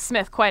jump into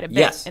Smith quite a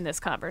bit in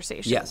this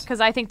conversation. Yes. Because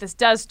I think this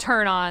does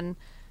turn on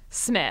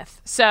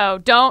Smith. So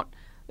don't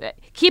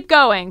keep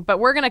going, but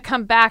we're going to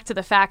come back to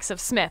the facts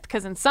of Smith,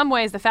 because in some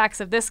ways the facts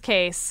of this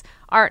case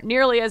aren't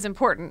nearly as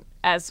important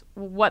as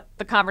what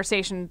the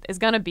conversation is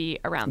going to be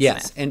around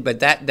Smith. Yes, but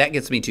that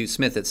gets me to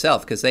Smith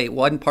itself, because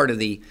one part of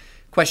the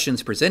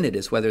questions presented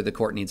is whether the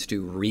court needs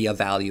to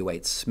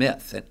reevaluate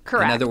Smith.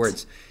 Correct. In other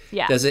words,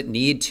 does it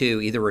need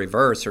to either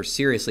reverse or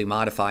seriously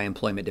modify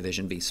Employment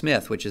Division v.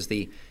 Smith, which is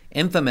the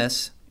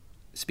infamous,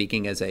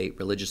 speaking as a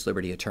religious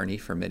liberty attorney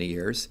for many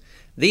years,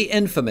 the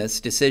infamous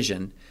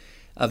decision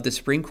of the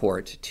Supreme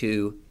Court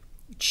to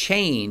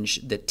change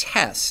the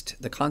test,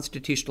 the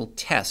constitutional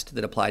test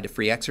that applied to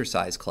free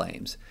exercise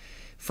claims,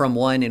 from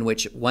one in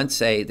which once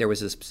there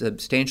was a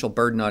substantial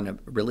burden on a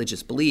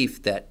religious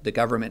belief that the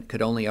government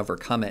could only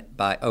overcome it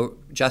by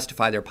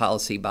justify their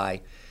policy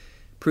by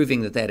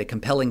proving that they had a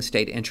compelling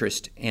state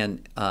interest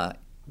and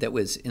that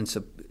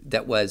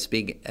was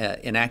being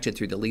enacted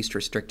through the least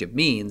restrictive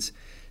means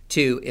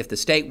to if the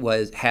state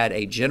had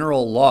a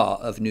general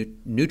law of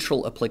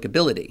neutral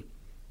applicability.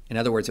 In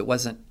other words, it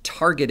wasn't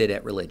targeted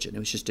at religion. It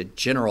was just a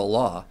general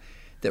law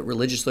that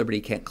religious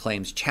liberty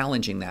claims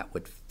challenging that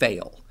would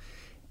fail.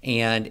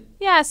 And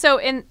yeah, so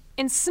in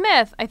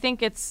Smith, I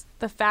think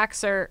the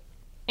facts are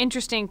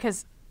interesting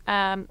because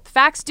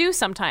facts do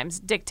sometimes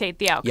dictate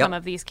the outcome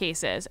of these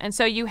cases. And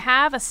so you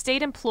have a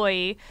state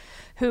employee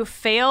who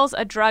fails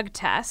a drug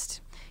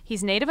test.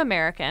 He's Native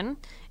American,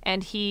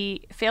 and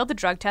he failed the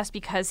drug test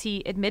because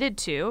he admitted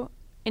to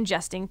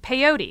ingesting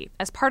peyote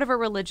as part of a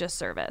religious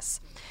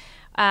service.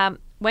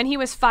 When he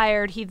was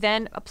fired, he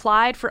then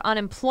applied for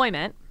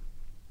unemployment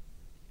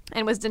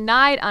and was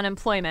denied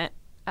unemployment,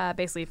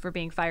 basically for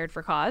being fired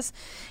for cause,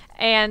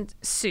 and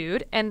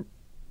sued. And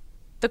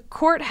the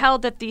court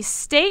held that the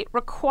state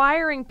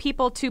requiring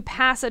people to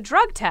pass a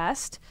drug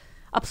test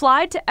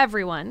applied to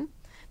everyone.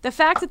 The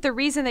fact that the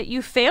reason that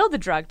you failed the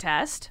drug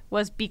test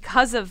was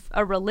because of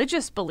a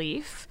religious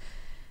belief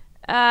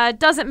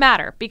doesn't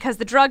matter because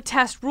the drug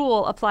test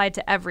rule applied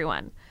to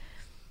everyone.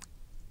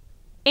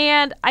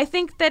 And I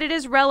think that it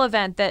is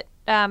relevant that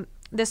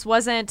this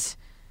wasn't,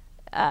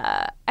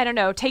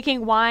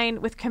 taking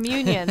wine with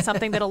communion,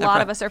 something that a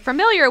lot of us are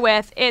familiar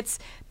with. It's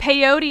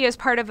peyote is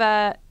part of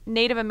a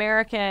Native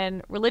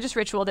American religious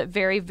ritual that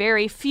very,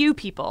 very few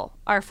people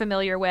are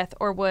familiar with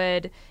or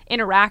would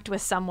interact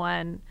with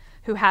someone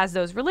who has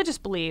those religious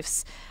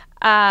beliefs.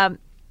 And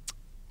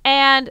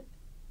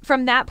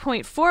from that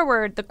point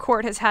forward, the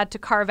court has had to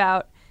carve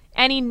out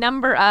any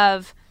number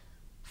of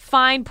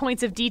fine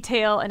points of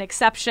detail and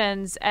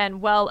exceptions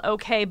and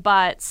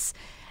buts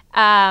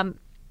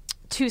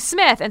to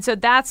Smith. And so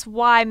that's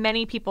why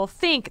many people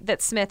think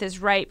that Smith is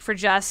right for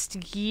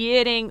just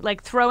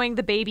throwing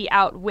the baby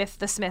out with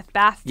the Smith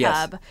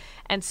bathtub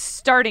and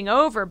starting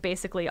over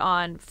basically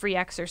on free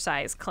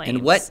exercise claims.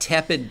 And what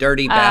tepid,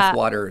 dirty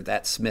bathwater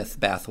that Smith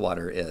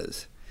bathwater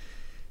is.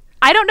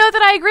 I don't know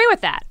that I agree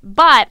with that,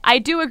 but I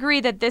do agree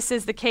that this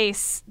is the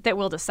case that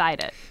will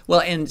decide it.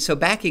 Well, and so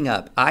backing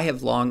up, I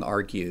have long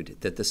argued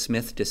that the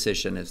Smith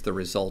decision is the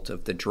result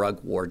of the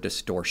drug war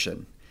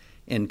distortion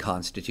in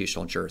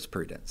constitutional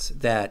jurisprudence,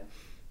 that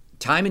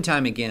time and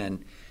time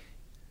again...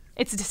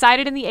 It's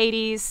decided in the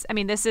 80s. I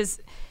mean, it's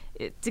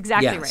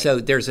exactly right. So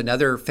there's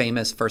another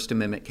famous First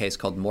Amendment case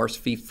called Morse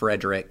v.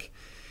 Frederick,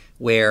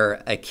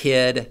 where a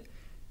kid...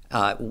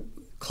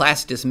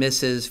 class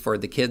dismisses for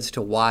the kids to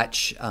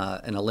watch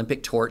an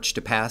Olympic torch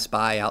to pass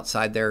by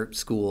outside their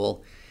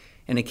school,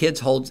 and a kid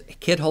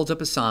holds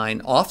up a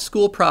sign off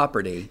school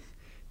property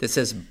that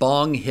says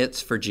 "Bong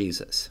hits for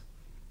Jesus."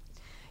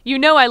 You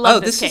know I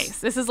love this case.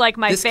 This is like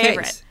my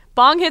favorite. Case.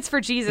 Bong hits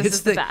for Jesus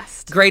is the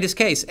best. Greatest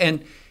case,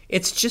 and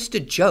it's just a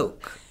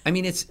joke. I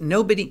mean, it's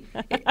nobody.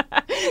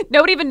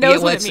 Nobody even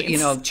knows what it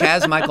means.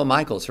 Chaz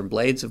Michaels from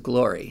Blades of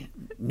Glory.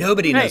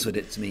 Nobody knows what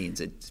it means.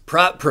 It's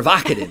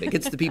provocative. It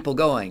gets the people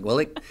going. Well,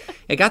 it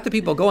got the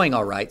people going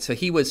all right. So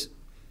he was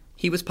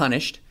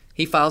punished.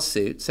 He files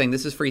suit saying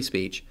this is free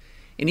speech.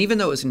 And even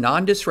though it was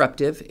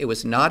non-disruptive, it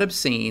was not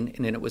obscene,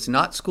 and it was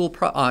not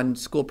on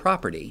school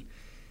property,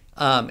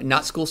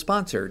 not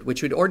school-sponsored,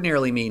 which would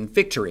ordinarily mean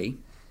victory,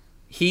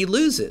 he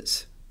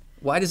loses.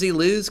 Why does he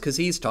lose? Because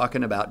he's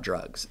talking about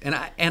drugs.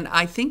 And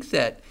I think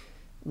that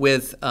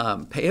with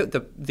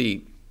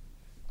the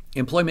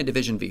Employment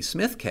Division v.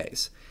 Smith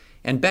case,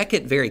 and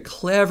Beckett very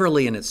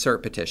cleverly in its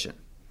cert petition,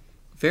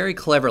 very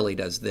cleverly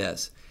does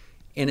this.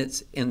 And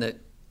it's in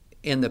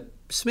the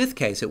Smith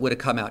case, it would have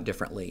come out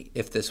differently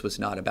if this was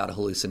not about a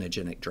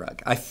hallucinogenic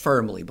drug. I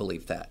firmly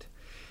believe that.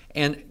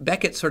 And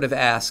Beckett sort of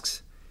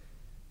asks,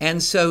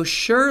 and so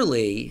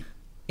surely,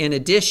 in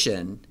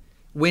addition,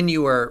 when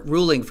you are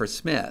ruling for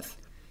Smith,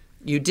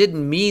 you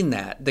didn't mean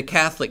that the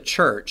Catholic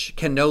Church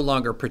can no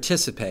longer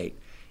participate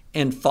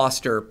in the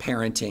foster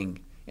parenting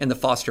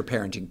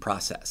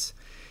process.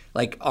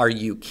 Like, are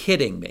you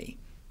kidding me?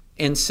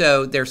 And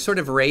so they're sort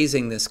of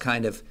raising this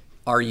kind of,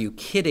 are you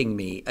kidding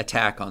me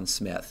attack on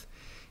Smith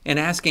and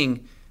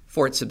asking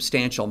for its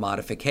substantial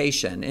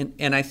modification.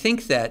 And I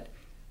think that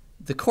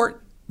the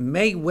court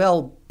may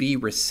well be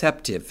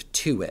receptive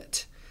to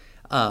it.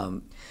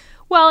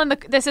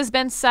 This has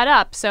been set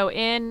up. So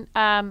in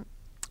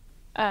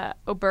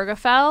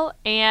Obergefell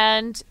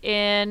and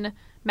in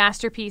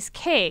Masterpiece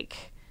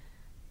Cake,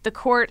 the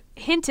court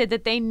hinted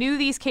that they knew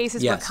these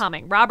cases were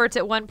coming. Roberts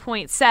at one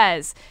point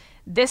says,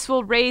 this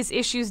will raise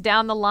issues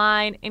down the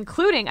line,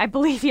 including, I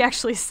believe he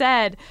actually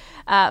said,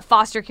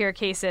 foster care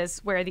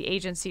cases where the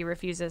agency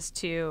refuses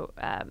to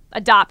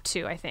adopt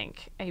to, I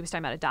think, he was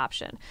talking about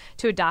adoption,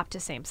 to adopt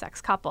to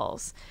same-sex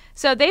couples.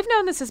 So they've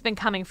known this has been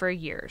coming for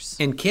years.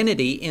 And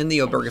Kennedy, in the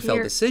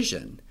Obergefell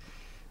decision,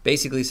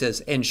 basically says,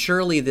 and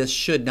surely this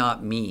should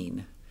not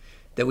mean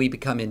that we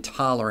become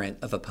intolerant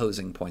of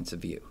opposing points of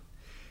view.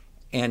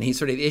 And he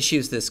sort of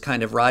issues this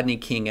kind of Rodney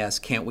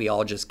King-esque, can't we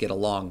all just get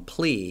along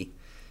plea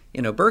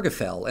in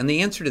Obergefell. And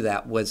the answer to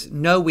that was,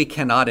 no, we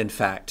cannot, in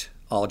fact,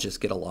 all just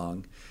get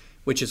along,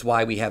 which is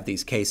why we have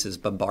these cases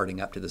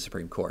bombarding up to the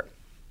Supreme Court.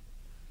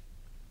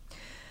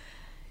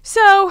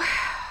 So,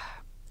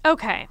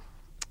 okay.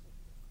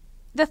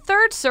 The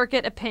Third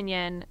Circuit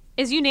opinion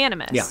is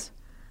unanimous.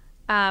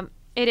 Yeah.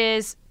 It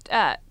is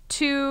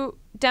two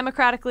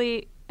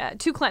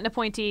Clinton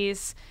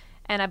appointees,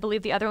 and I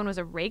believe the other one was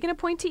a Reagan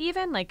appointee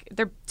even. Like,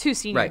 they're two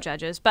senior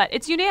judges, but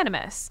it's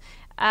unanimous.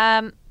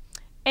 And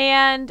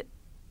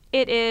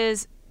it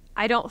is,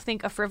 I don't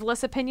think, a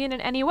frivolous opinion in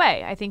any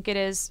way. I think it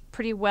is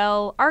pretty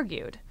well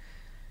argued.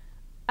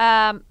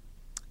 The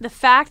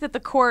fact that the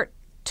court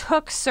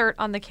took cert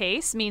on the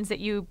case means that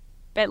you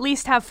at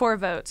least have 4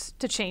 votes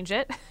to change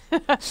it.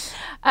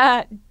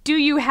 Do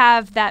you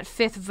have that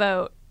 5th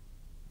vote?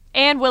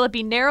 And will it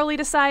be narrowly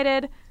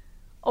decided,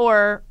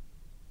 or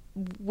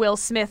will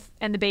Smith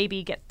and the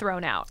baby get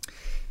thrown out?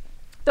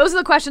 Those are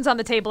the questions on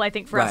the table, I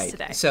think, for us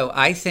today. So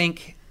I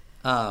think,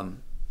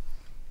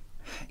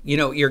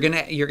 you're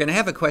gonna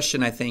have a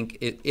question. I think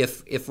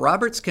if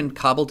Roberts can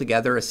cobble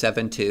together a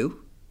 7-2,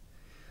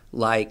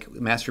 like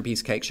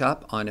Masterpiece Cake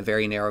Shop on a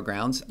very narrow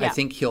grounds, I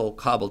think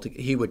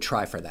he would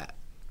try for that.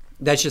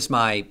 That's just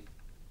my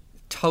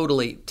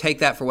totally take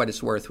that for what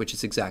it's worth, which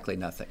is exactly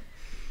nothing.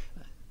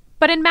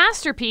 But in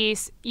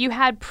Masterpiece, you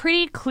had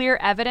pretty clear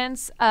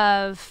evidence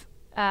of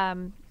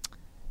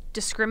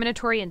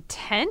discriminatory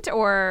intent,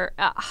 or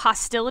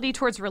hostility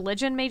towards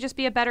religion may just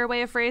be a better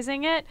way of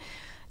phrasing it.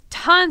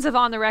 Tons of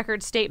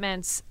on-the-record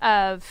statements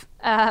of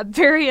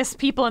various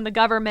people in the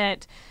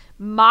government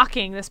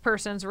mocking this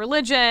person's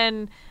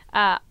religion,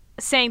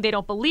 saying they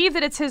don't believe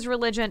that it's his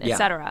religion,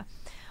 etc.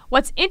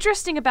 What's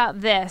interesting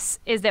about this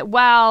is that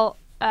while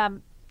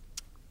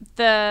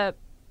the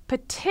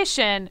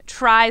petition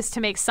tries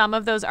to make some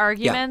of those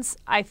arguments,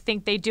 I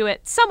think they do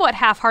it somewhat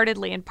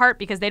half-heartedly, in part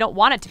because they don't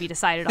want it to be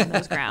decided on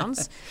those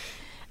grounds,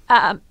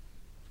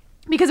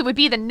 because it would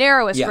be the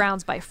narrowest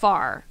grounds by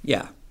far.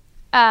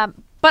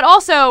 But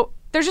also,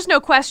 there's just no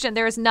question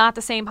there is not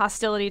the same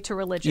hostility to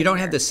religion. You don't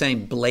have the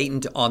same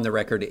blatant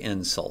on-the-record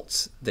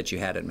insults that you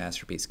had at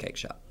Masterpiece Cake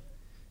Shop.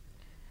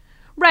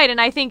 Right,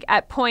 and I think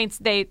at points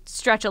they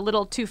stretch a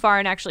little too far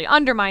and actually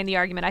undermine the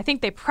argument. I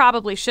think they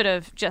probably should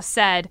have just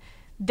said,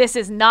 this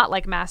is not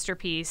like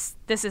Masterpiece.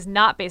 This is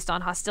not based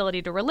on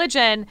hostility to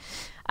religion.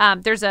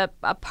 There's a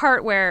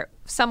part where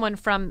someone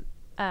from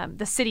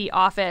the city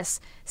office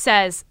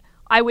says,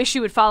 I wish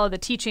you would follow the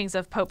teachings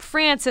of Pope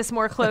Francis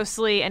more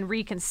closely and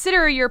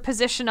reconsider your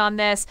position on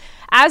this,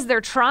 as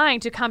they're trying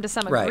to come to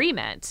some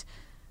agreement.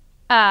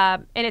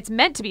 And it's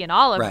meant to be an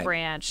olive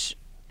branch.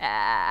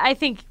 I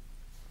think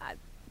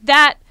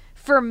that,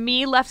 for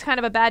me, left kind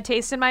of a bad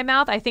taste in my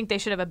mouth. I think they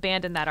should have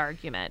abandoned that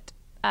argument.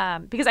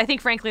 Because I think,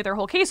 frankly, their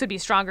whole case would be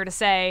stronger to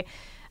say,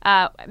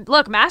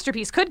 look,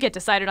 Masterpiece could get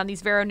decided on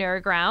these very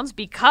narrow grounds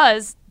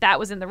because that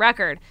was in the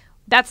record.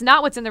 That's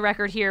not what's in the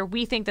record here.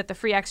 We think that the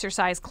free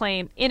exercise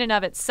claim in and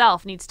of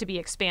itself needs to be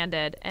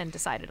expanded and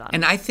decided on.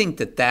 And I think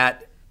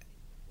that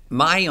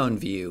my own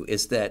view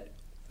is that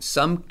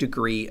some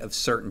degree of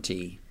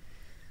certainty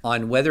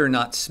on whether or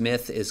not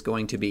Smith is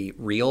going to be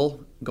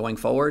real going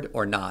forward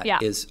or not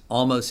is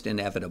almost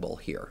inevitable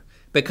here.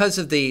 Because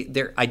of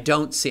I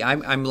don't see,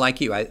 I'm like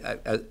you.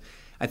 I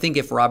think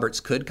if Roberts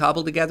could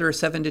cobble together a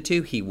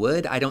 7-2, he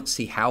would. I don't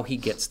see how he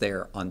gets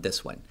there on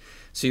this one.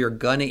 So you're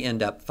going to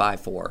end up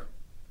 5-4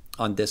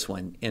 on this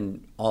one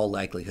in all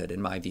likelihood,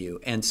 in my view.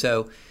 And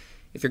so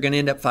if you're going to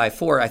end up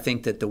 5-4, I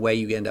think that the way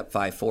you end up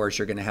 5-4 is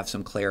you're going to have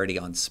some clarity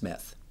on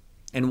Smith.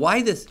 And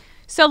why this?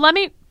 So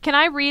can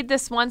I read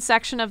this one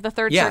section of the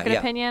Third Circuit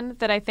opinion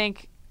that I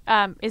think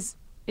is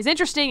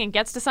interesting and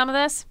gets to some of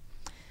this?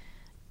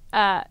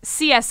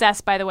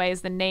 CSS, by the way,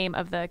 is the name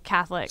of the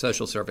Catholic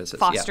Social Services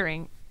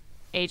Fostering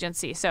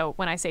Agency. So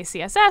when I say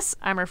CSS,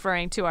 I'm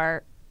referring to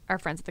our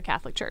friends at the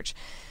Catholic Church.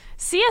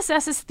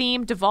 CSS's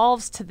theme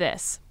devolves to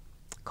this, :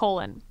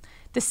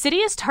 the city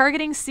is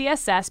targeting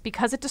CSS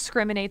because it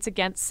discriminates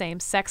against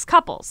same-sex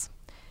couples.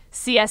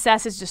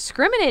 CSS is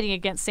discriminating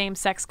against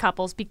same-sex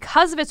couples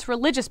because of its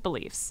religious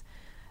beliefs.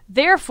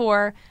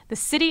 Therefore, the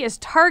city is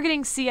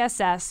targeting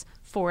CSS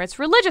for its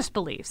religious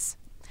beliefs.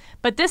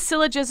 But this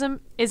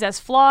syllogism is as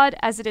flawed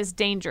as it is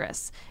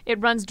dangerous.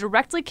 It runs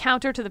directly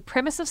counter to the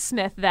premise of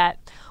Smith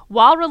that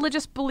while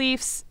religious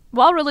belief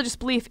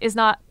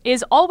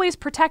is always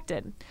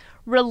protected,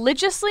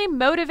 religiously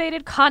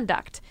motivated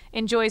conduct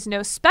enjoys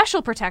no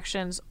special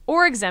protections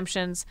or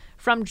exemptions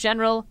from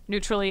general,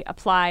 neutrally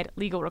applied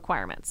legal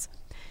requirements.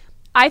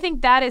 I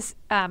think that is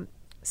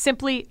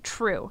simply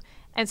true.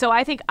 And so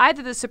I think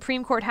either the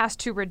Supreme Court has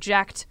to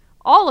reject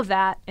all of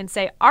that and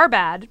say, our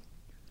bad,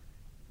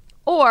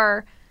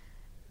 or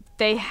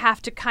they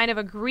have to kind of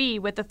agree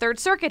with the Third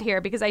Circuit here,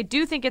 because I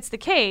do think it's the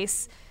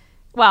case.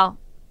 Well,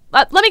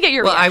 let me get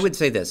your reaction. Well, I would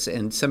say this,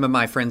 and some of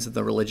my friends at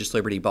the Religious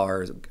Liberty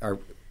Bar are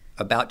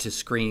about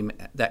to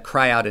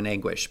cry out in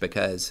anguish,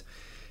 because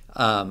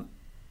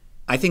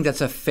I think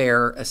that's a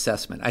fair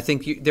assessment. I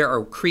think there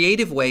are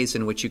creative ways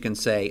in which you can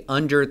say,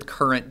 under the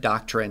current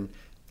doctrine,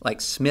 like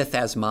Smith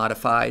as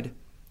modified,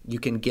 you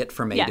can get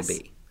from A to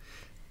B.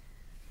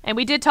 And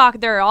we did talk,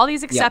 there are all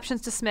these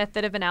exceptions to Smith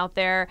that have been out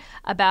there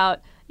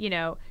about,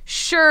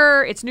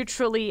 sure, it's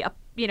neutrally,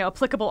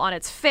 applicable on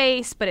its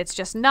face, but it's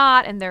just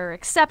not, and there are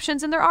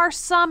exceptions, and there are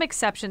some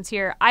exceptions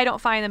here. I don't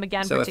find them,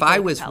 again, so if I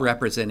was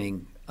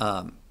representing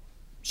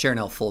Sharon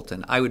L.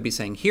 Fulton, I would be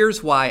saying,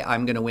 here's why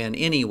I'm going to win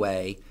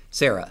anyway,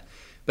 Sarah.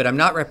 But I'm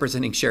not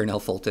representing Sharon L.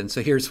 Fulton,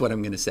 so here's what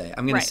I'm going to say.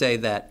 I'm going to say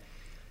that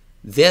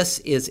this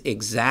is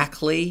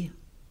exactly,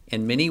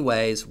 in many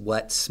ways,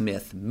 what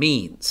Smith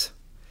means.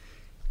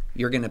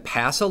 You're going to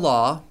pass a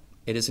law.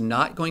 It is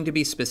not going to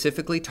be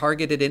specifically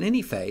targeted in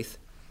any faith,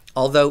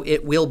 although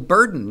it will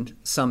burden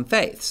some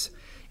faiths.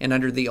 And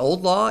under the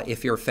old law,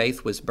 if your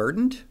faith was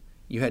burdened,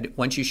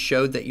 once you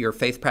showed that your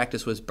faith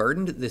practice was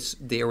burdened,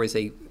 there was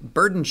a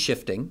burden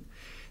shifting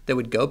that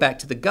would go back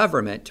to the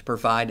government to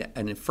provide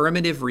an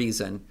affirmative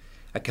reason,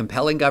 a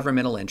compelling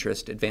governmental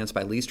interest advanced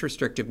by least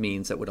restrictive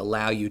means that would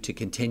allow you to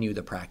continue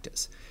the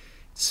practice.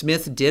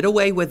 Smith did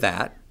away with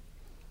that.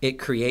 It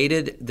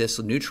created the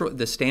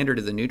standard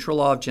of the neutral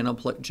law of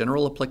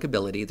general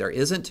applicability. There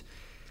isn't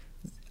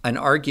an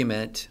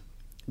argument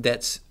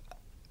that's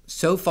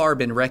so far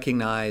been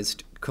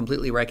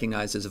completely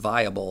recognized as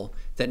viable,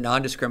 that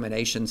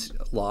non-discrimination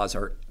laws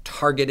are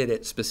targeted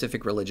at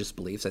specific religious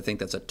beliefs. I think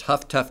that's a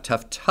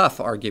tough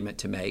argument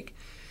to make.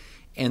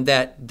 And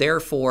that,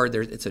 therefore,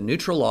 it's a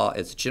neutral law,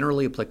 it's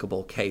generally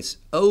applicable case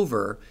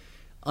over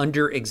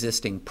under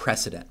existing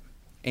precedent.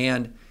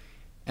 And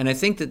I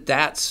think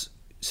that's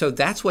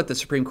what the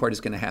Supreme Court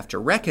is going to have to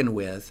reckon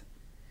with.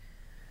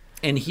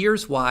 And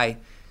here's why,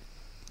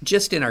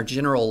 just in our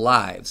general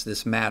lives,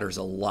 this matters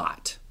a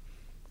lot.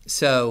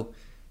 So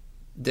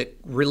the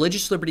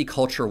religious liberty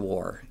culture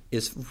war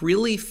is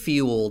really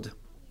fueled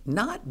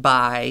not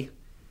by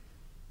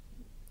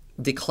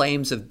the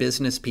claims of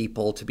business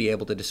people to be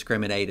able to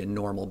discriminate in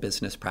normal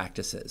business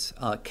practices.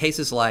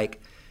 Cases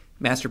like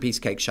Masterpiece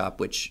Cake Shop,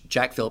 which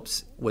Jack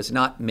Phillips was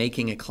not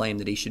making a claim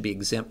that he should be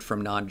exempt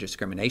from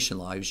non-discrimination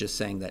law. He was just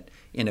saying that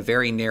in a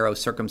very narrow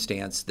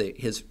circumstance,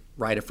 his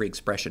right of free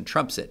expression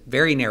trumps it.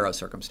 Very narrow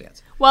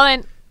circumstance. Well,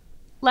 and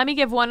let me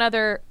give one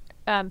other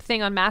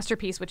thing on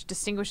Masterpiece, which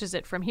distinguishes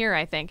it from here,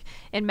 I think.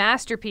 In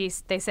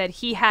Masterpiece, they said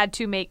he had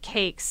to make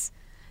cakes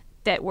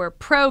that were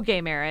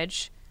pro-gay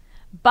marriage,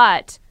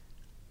 but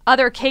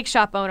other cake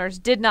shop owners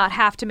did not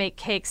have to make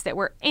cakes that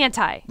were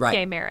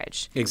anti-gay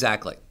marriage.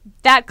 Exactly.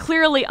 That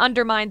clearly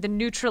undermined the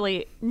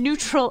neutrally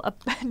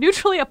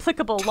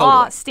applicable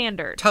law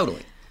standard.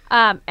 Totally.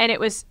 And it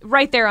was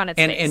right there on its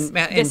face.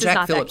 And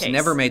Jack Phillips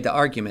never made the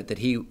argument that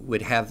he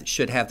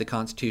should have the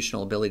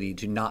constitutional ability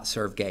to not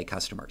serve gay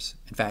customers.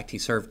 In fact, he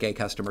served gay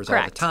customers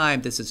all the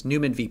time. This is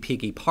Newman v.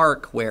 Piggy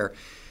Park, where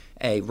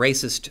a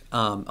racist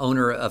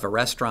owner of a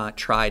restaurant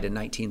tried in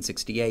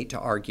 1968 to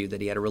argue that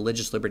he had a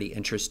religious liberty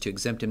interest to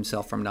exempt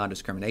himself from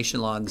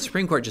non-discrimination law. And the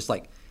Supreme Court just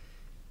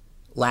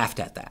laughed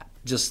at that,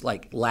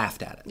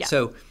 Yeah.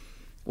 So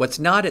what's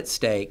not at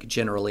stake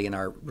generally in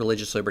our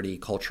religious liberty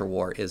culture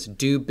war is,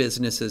 do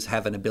businesses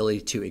have an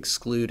ability to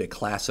exclude a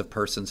class of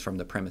persons from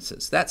the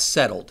premises? That's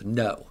settled.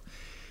 No.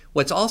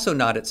 What's also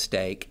not at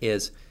stake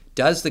is,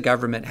 does the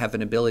government have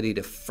an ability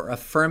to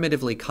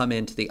affirmatively come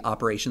into the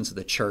operations of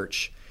the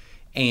church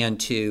and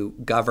to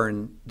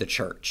govern the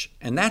church?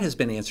 And that has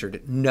been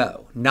answered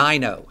no.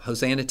 9-0.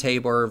 Hosanna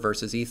Tabor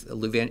versus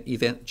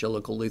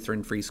Evangelical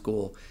Lutheran Free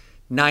School,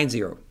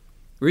 9-0.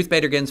 Ruth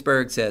Bader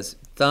Ginsburg says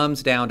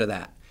thumbs down to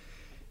that.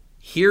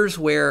 Here's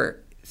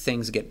where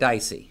things get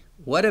dicey.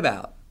 What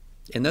about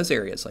in those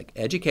areas like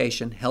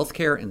education,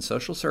 healthcare, and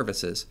social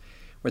services,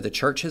 where the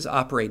church has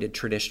operated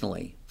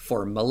traditionally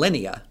for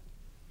millennia,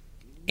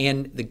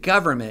 and the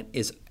government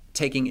is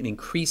taking an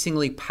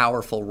increasingly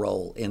powerful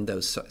role in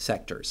those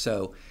sectors?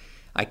 So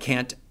I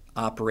can't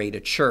operate a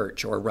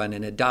church or run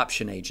an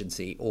adoption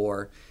agency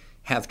or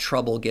have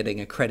trouble getting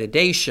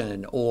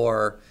accreditation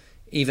or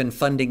even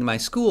funding my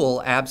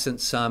school absent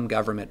some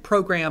government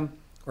program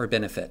or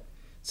benefit.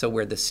 So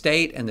where the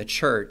state and the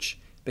church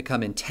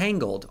become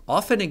entangled,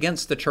 often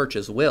against the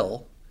church's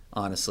will,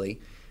 honestly,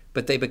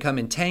 but they become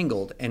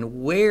entangled.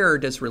 And where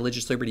does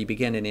religious liberty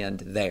begin and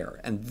end?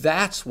 There. And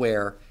that's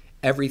where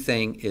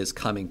everything is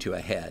coming to a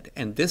head.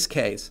 And this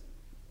case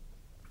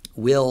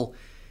will,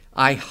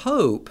 I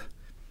hope,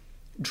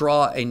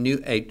 draw a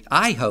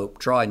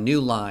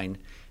new line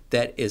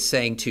that is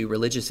saying to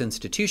religious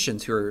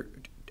institutions who are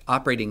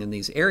operating in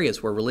these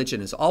areas where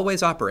religion has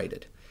always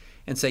operated,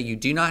 and say you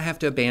do not have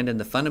to abandon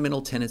the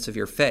fundamental tenets of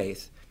your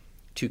faith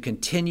to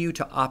continue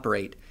to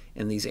operate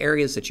in these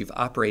areas that you've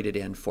operated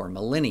in for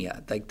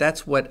millennia.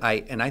 That's what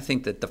I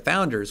think that the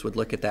founders would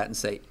look at that and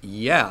say,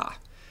 yeah.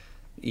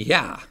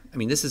 I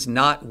mean, this is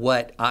not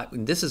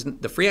this is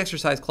the Free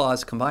Exercise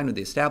Clause combined with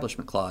the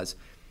Establishment Clause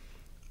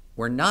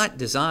were not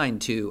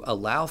designed to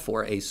allow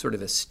for a sort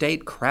of a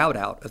state crowd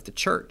out of the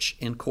church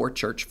in core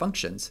church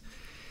functions.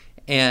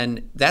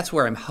 And that's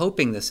where I'm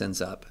hoping this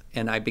ends up.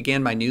 And I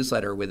began my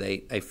newsletter with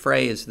a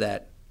phrase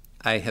that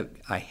I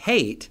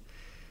hate,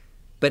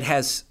 but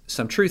has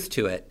some truth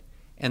to it.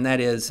 And that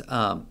is,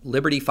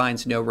 liberty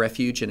finds no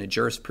refuge in a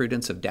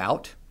jurisprudence of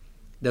doubt.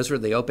 Those were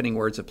the opening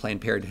words of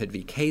Planned Parenthood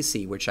v.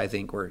 Casey, which I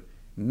think were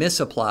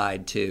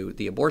misapplied to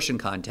the abortion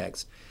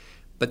context.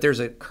 But there's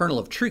a kernel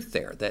of truth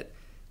there, that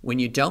when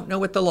you don't know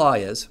what the law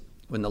is,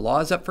 when the law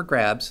is up for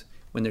grabs,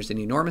 when there's an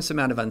enormous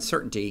amount of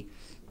uncertainty,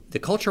 the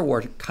culture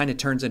war kind of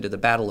turns into the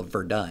Battle of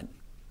Verdun.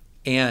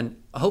 And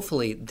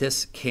hopefully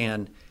this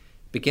can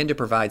begin to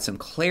provide some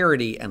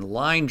clarity and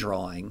line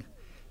drawing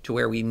to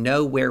where we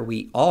know where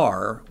we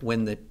are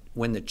when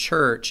the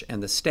church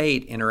and the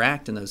state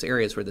interact in those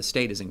areas where the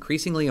state is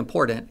increasingly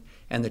important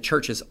and the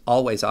church has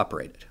always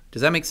operated.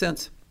 Does that make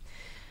sense?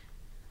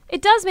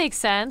 It does make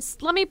sense.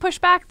 Let me push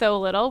back, though, a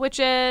little, which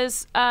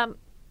is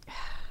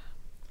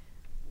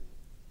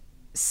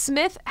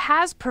Smith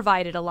has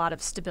provided a lot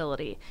of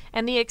stability,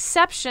 and the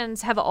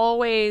exceptions have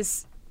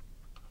always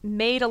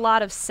made a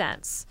lot of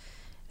sense.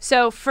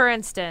 So, for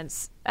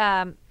instance,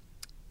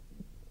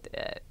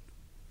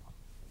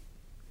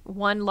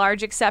 one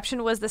large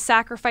exception was the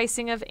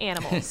sacrificing of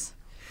animals.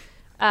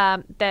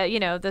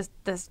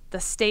 The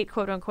state,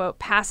 quote unquote,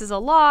 passes a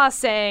law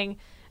saying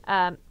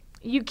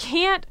you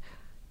can't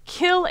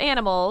kill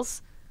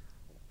animals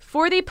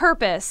for the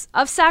purpose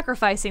of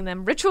sacrificing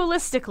them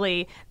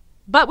ritualistically,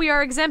 but we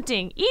are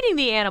exempting eating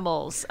the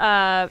animals,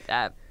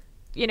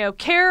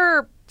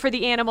 care for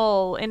the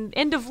animal and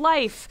end of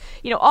life,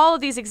 all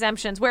of these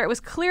exemptions where it was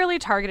clearly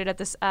targeted at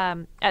this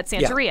at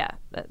Santeria.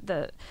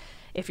 Yeah.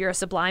 If you're a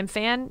Sublime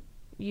fan,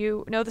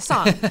 you know the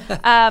song.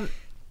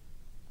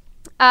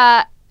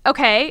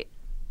 Okay,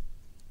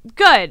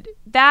 good.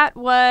 That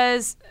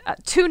was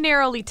too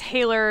narrowly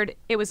tailored.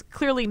 It was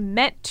clearly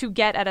meant to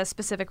get at a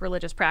specific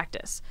religious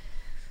practice.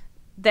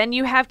 Then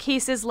you have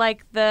cases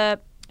like the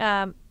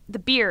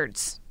beard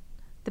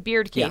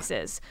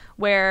cases,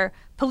 where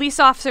police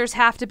officers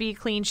have to be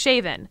clean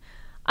shaven,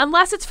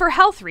 unless it's for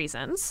health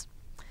reasons.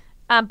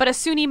 But a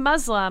Sunni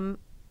Muslim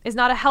is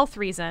not a health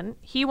reason.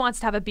 He wants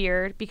to have a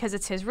beard because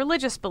it's his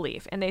religious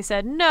belief. And they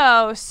said,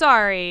 no,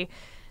 sorry.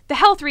 The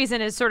health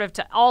reason is sort of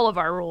to all of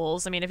our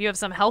rules. I mean, if you have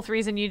some health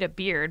reason, you need a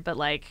beard, but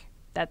like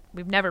that,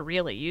 we've never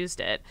really used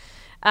it.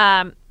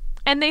 And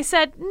they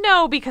said,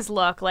 no, because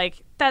look,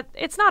 like that,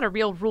 it's not a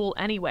real rule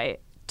anyway.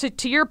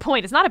 To your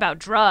point, it's not about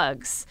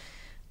drugs.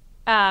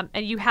 And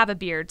you have a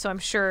beard, so I'm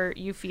sure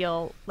you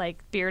feel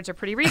like beards are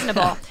pretty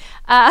reasonable.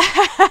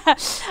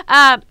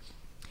 And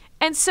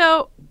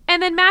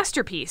then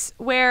Masterpiece,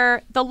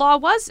 where the law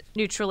was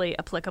neutrally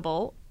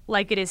applicable,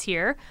 like it is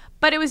here,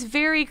 but it was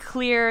very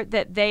clear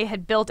that they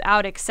had built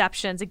out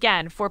exceptions,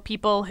 again, for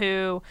people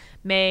who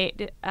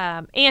made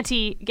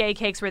anti-gay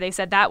cakes where they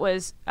said that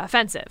was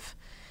offensive,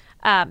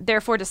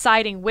 therefore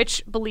deciding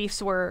which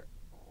beliefs were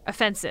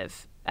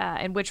offensive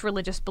and which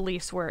religious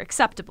beliefs were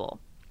acceptable.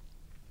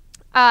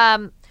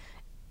 And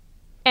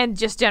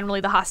just generally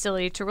the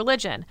hostility to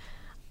religion.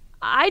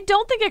 I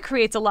don't think it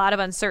creates a lot of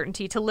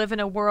uncertainty to live in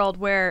a world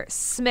where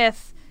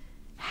Smith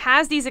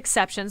has these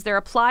exceptions. They're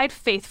applied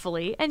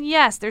faithfully. And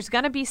yes, there's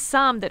going to be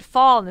some that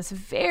fall in this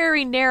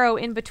very narrow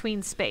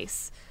in-between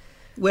space.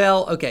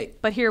 Well, okay.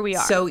 But here we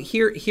are. So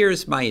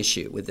here's my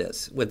issue with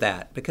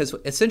that, because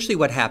essentially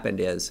what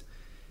happened is,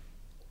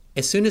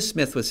 as soon as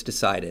Smith was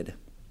decided,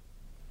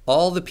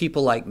 all the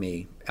people like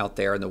me out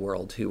there in the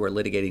world who were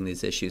litigating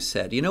these issues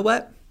said, you know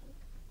what?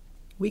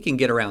 We can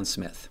get around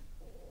Smith.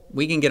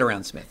 We can get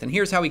around Smith. And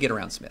here's how we get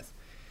around Smith.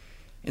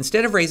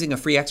 Instead of raising a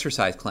free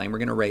exercise claim, we're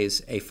going to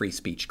raise a free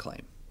speech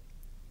claim.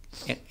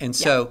 And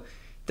so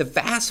the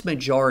vast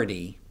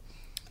majority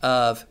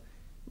of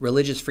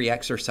religious free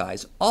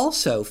exercise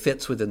also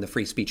fits within the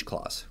free speech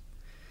clause.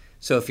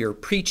 So if you're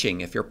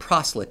preaching, if you're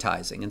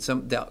proselytizing, and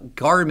the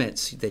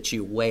garments that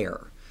you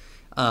wear,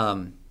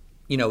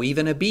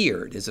 even a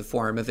beard is a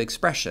form of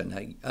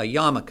expression, a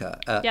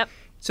yarmulke.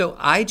 So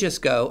I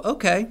just go,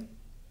 okay,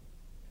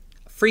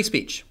 free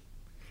speech.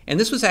 And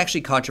this was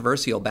actually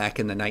controversial back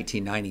in the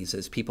 1990s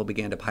as people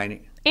began to pioneer.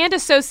 And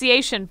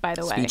association, by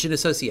the way. Speech and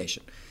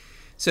association.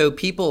 So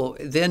people,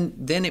 then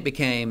it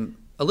became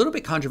a little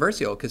bit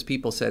controversial because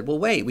people said, well,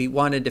 wait, we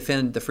want to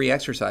defend the free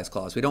exercise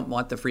clause. We don't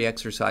want the free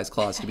exercise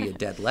clause to be a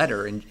dead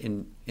letter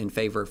in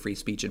favor of free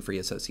speech and free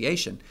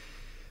association.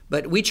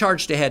 But we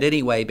charged ahead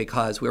anyway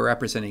because we were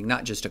representing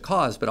not just a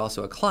cause, but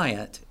also a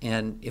client.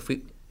 And if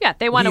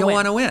they want to win.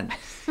 want to win.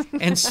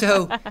 And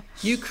so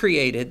you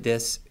created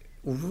this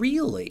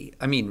really,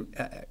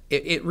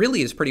 it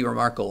really is pretty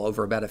remarkable.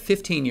 Over about a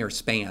 15-year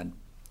span,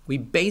 we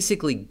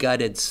basically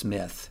gutted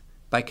Smith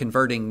by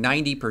converting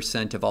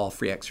 90% of all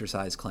free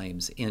exercise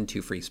claims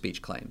into free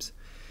speech claims.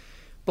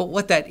 But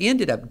what that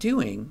ended up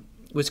doing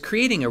was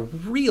creating a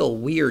real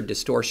weird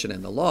distortion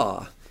in the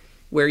law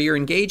where you're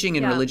engaging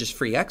in religious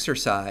free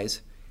exercise,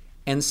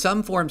 and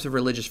some forms of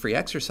religious free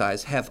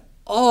exercise have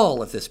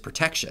all of this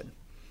protection,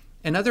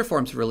 and other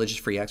forms of religious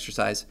free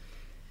exercise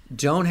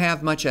don't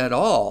have much at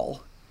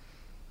all.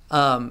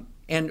 And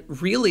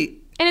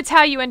it's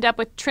how you end up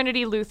with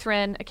Trinity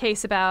Lutheran, a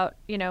case about,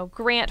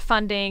 grant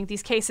funding,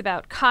 these cases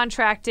about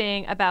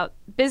contracting, about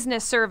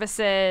business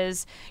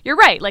services. You're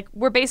right. Like,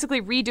 we're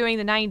basically redoing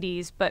the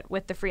 90s, but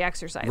with the free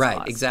exercise laws.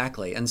 Right,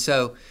 exactly. And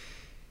so,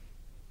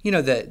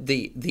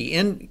 the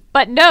end.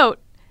 But note,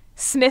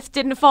 Smith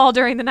didn't fall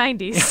during the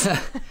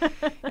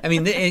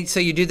 90s. So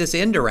you do this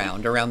end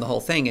around the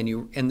whole thing,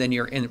 and then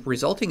you're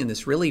resulting in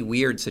this really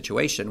weird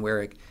situation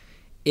where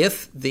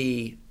if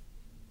the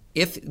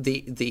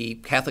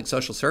Catholic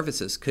Social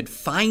Services could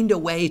find a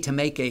way to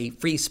make a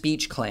free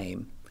speech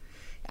claim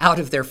out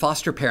of their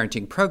foster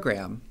parenting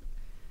program,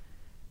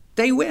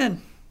 they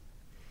win.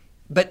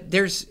 But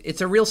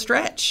it's a real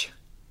stretch.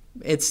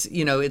 It's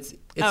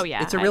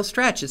a real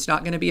stretch. It's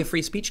not going to be a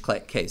free speech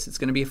case. It's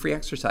going to be a free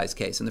exercise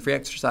case. And the free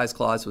exercise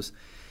clause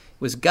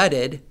was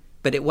gutted,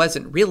 but it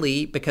wasn't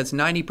really, because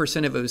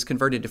 90% of it was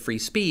converted to free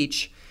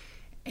speech.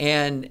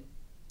 And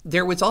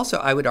there was also,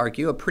 I would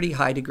argue, a pretty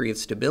high degree of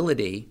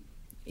stability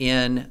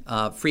in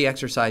free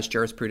exercise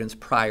jurisprudence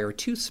prior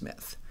to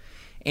Smith.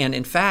 And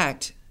in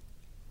fact,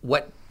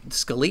 what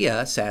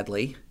Scalia,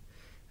 sadly,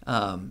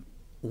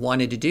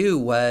 wanted to do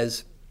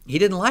was, he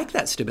didn't like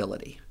that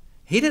stability.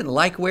 He didn't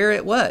like where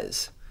it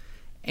was.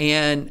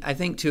 And I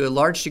think to a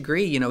large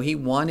degree, he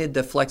wanted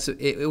the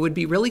it would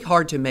be really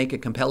hard to make a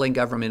compelling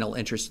governmental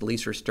interest,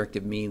 least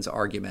restrictive means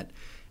argument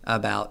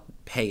about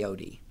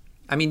peyote.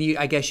 I mean,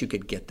 I guess you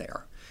could get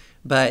there,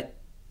 but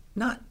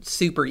not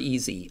super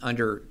easy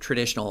under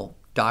traditional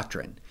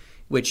doctrine,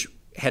 which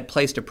had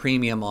placed a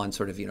premium on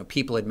sort of,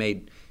 people had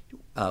made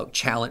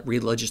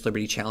religious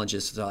liberty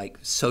challenges like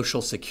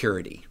Social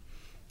Security.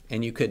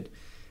 And you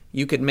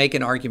could make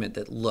an argument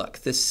that, look,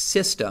 this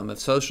system of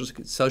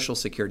Social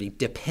Security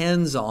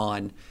depends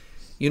on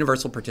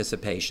universal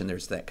participation.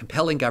 There's that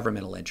compelling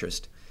governmental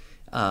interest.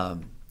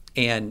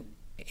 And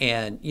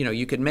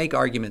you could make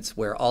arguments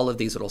where all of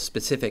these little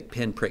specific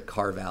pinprick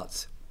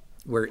carve-outs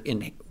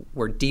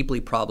were deeply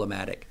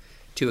problematic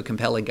to a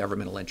compelling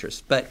governmental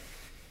interest. But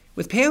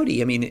with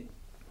peyote, I mean,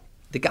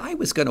 the guy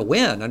was going to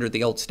win under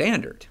the old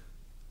standard.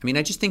 I mean,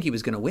 I just think he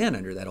was going to win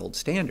under that old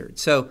standard.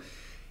 So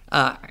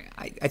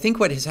I think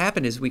what has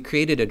happened is we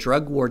created a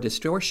drug war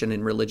distortion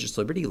in religious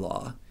liberty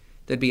law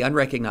that'd be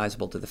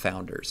unrecognizable to the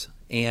founders.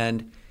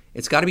 And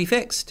it's got to be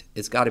fixed.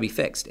 It's got to be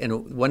fixed.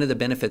 And one of the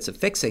benefits of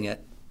fixing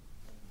it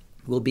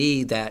will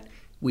be that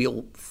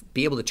we'll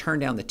be able to turn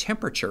down the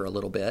temperature a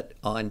little bit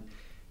on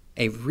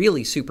a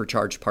really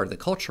supercharged part of the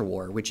culture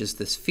war, which is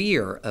this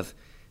fear of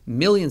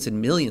millions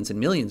and millions and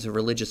millions of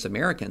religious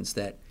Americans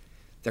that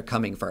they're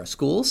coming for our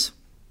schools,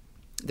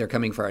 they're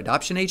coming for our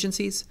adoption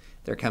agencies,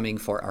 they're coming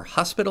for our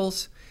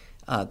hospitals.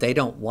 They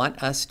don't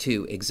want us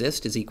to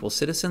exist as equal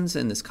citizens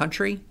in this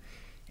country.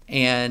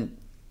 And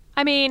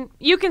I mean,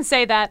 you can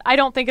say that. I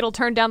don't think it'll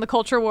turn down the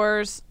culture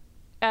wars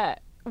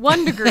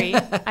 1 degree.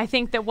 I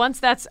think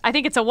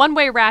it's a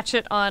one-way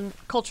ratchet on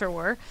culture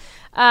war.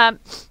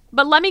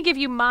 But let me give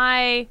you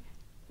my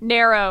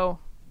narrow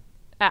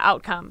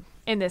outcome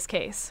in this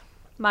case.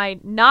 My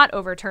not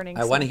overturning.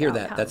 I want to hear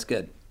outcome, that. That's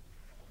good.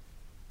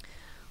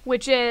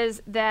 Which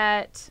is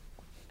that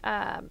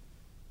the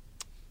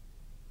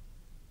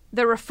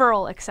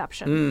referral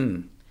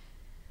exception.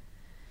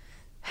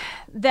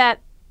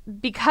 That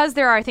because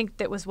there are, I think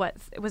that was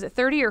it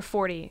 30 or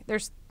 40?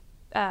 There's,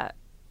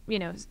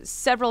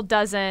 several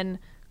dozen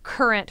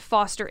current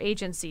foster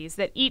agencies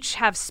that each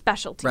have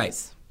specialties.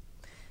 Right.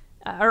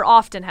 Or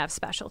often have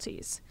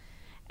specialties.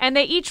 And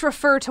they each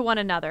refer to one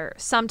another,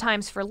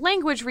 sometimes for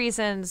language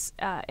reasons,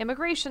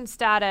 immigration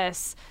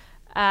status,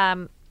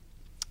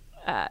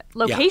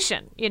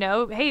 location.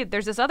 Yeah. Hey,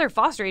 there's this other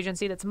foster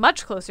agency that's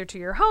much closer to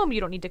your home. You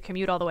don't need to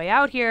commute all the way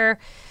out here.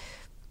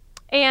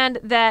 And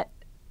that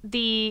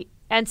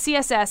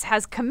CSS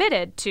has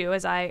committed to,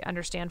 as I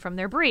understand from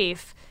their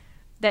brief,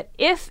 that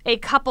if a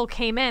couple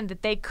came in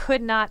that they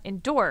could not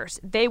endorse,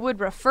 they would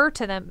refer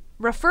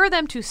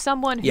them to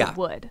someone who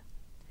would.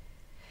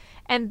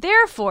 And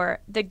therefore,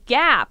 the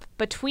gap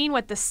between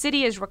what the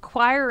city is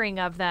requiring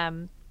of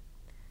them,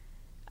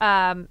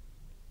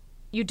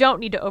 you don't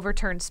need to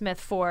overturn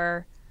Smith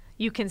for.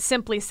 You can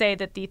simply say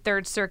that the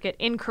Third Circuit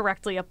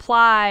incorrectly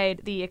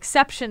applied the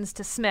exceptions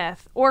to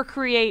Smith, or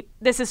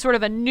this is sort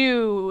of a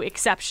new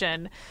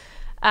exception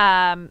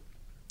to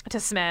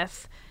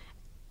Smith,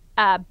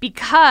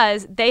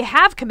 because they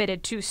have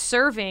committed to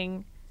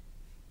serving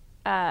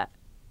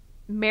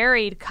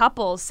married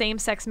couples,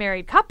 same-sex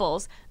married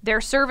couples. Their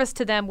service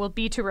to them will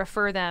be to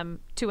refer them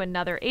to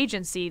another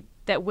agency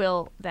that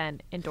will then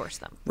endorse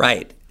them.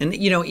 Right. And,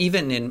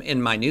 even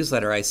in my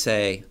newsletter, I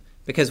say,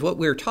 because what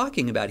we're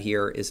talking about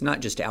here is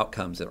not just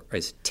outcomes,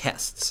 it's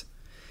tests.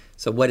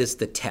 So what is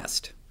the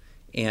test?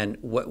 And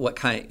what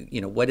kind,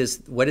 what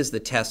is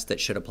the test that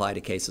should apply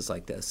to cases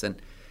like this?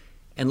 And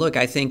look,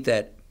 I think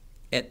that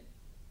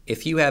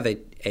if you have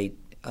a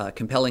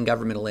compelling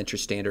governmental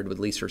interest standard with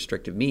least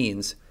restrictive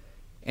means,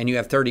 and you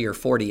have 30 or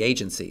 40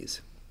 agencies,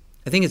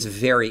 I think it's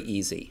very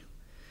easy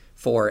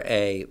for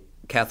a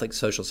Catholic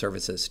Social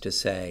Services to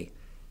say,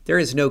 there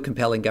is no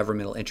compelling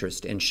governmental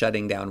interest in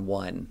shutting down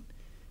one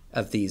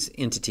of these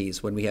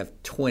entities when we have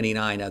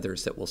 29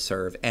 others that will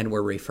serve, and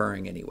we're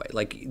referring anyway.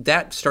 Like,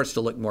 that starts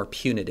to look more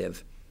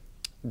punitive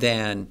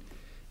than,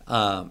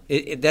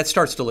 that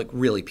starts to look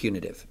really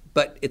punitive.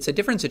 But it's a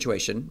different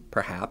situation,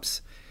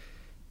 perhaps.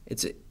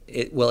 It's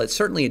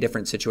certainly a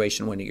different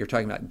situation when you're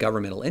talking about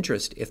governmental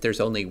interest if there's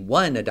only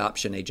one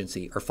adoption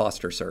agency or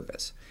foster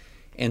service.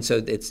 And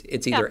so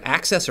it's either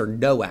access or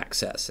no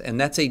access. And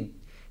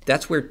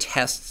that's where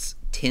tests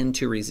tend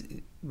to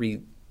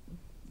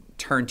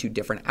turn to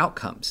different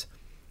outcomes.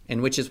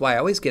 And which is why I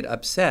always get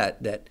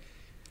upset that,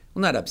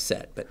 well, not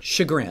upset, but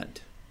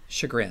chagrined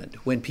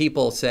when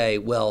people say,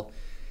 well,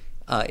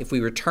 if we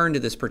return to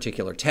this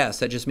particular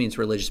test, that just means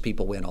religious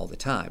people win all the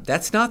time.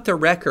 That's not the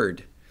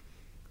record,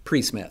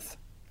 Pre-Smith.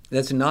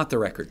 That's not the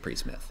record,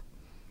 Pre-Smith.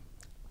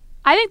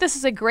 I think this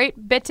is a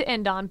great bit to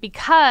end on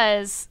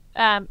because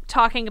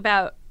talking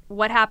about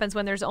what happens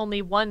when there's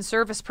only one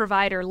service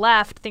provider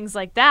left, things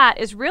like that,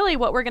 is really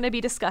what we're going to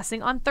be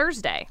discussing on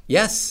Thursday.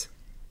 Yes.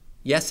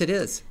 Yes, it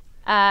is.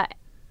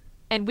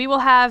 And we will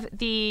have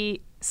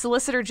the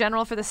Solicitor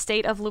General for the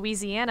state of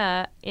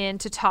Louisiana in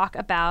to talk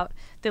about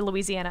the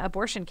Louisiana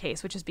abortion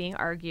case, which is being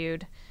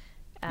argued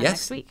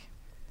next week.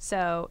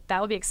 So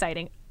that will be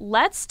exciting.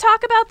 Let's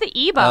talk about the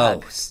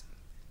e-bug. Oh,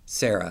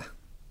 Sarah,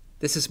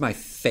 this is my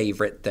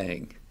favorite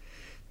thing.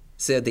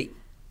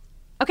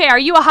 Okay, are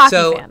you a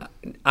hockey fan?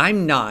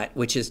 I'm not,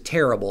 which is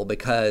terrible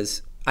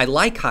because I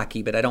like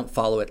hockey, but I don't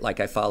follow it like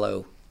I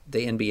follow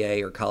the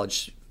NBA or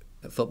college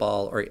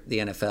football or the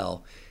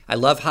NFL. I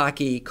love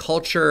hockey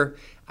culture.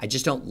 I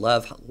just don't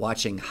love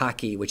watching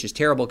hockey, which is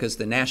terrible because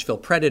the Nashville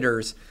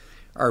Predators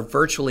are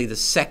virtually the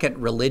second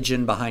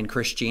religion behind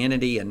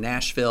Christianity in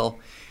Nashville.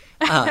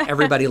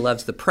 Everybody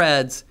loves the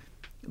Preds,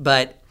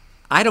 but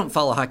I don't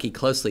follow hockey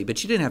closely.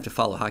 But you didn't have to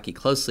follow hockey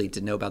closely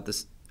to know about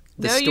this.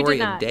 The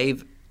story of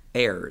Dave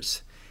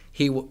Ayers.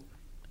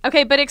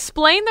 Okay, but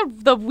explain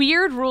the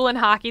weird rule in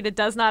hockey that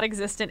does not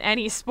exist in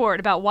any sport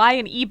about why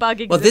an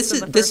e-bug exists.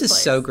 Well, this is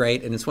so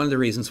great, and it's one of the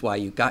reasons why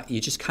you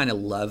just kind of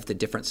love the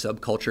different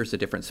subcultures, the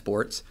different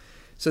sports.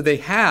 So they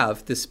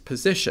have this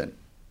position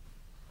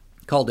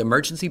called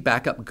emergency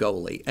backup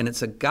goalie, and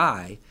it's a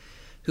guy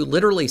who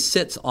literally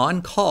sits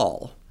on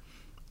call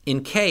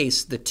in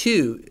case the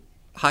two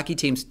hockey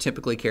teams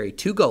typically carry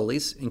two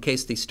goalies in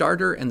case the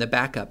starter and the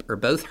backup are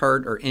both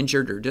hurt or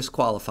injured or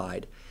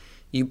disqualified.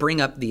 You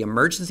bring up the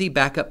emergency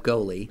backup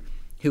goalie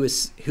who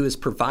is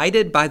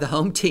provided by the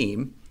home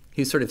team,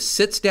 who sort of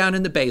sits down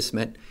in the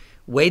basement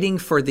waiting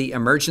for the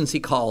emergency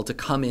call to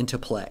come into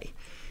play.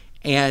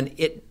 And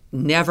it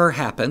never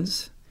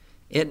happens.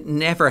 It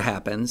never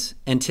happens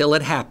until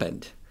it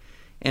happened.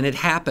 And it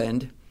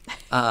happened,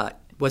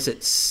 was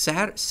it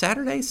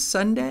Saturday,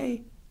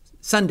 Sunday?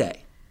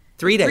 Sunday.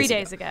 3 days ago. 3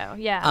 days ago,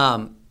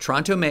 yeah.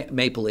 Toronto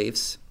Maple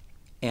Leafs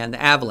and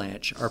the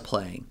Avalanche are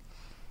playing.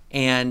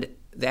 And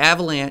the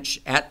Avalanche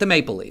at the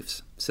Maple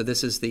Leafs, so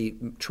this is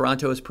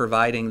Toronto is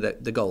providing the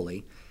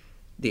goalie.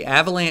 The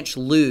Avalanche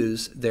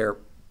lose their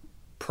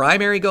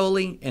primary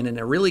goalie and in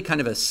a really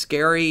kind of a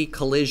scary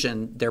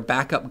collision, their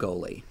backup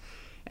goalie.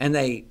 And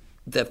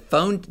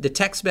the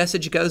text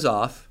message goes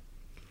off,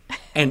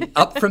 and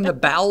up from the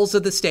bowels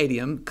of the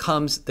stadium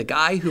comes the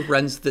guy who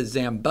runs the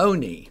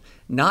Zamboni,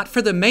 not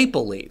for the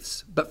Maple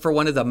Leafs, but for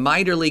one of the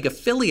minor league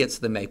affiliates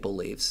of the Maple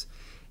Leafs,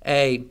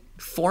 a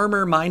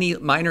former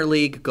minor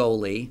league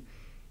goalie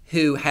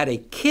who had a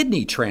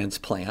kidney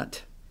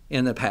transplant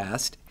in the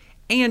past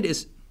and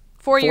is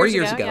 4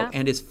 years ago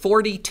and is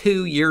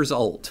 42 years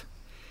old.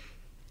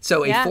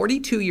 So a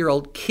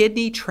 42-year-old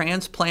kidney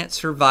transplant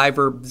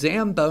survivor,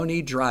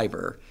 Zamboni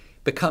driver,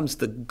 becomes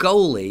the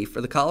goalie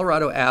for the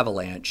Colorado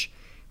Avalanche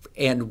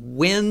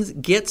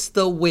and gets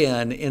the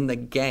win in the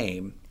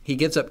game. He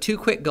gives up 2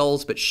 quick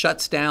goals but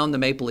shuts down the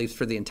Maple Leafs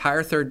for the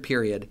entire third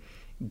period,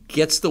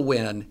 gets the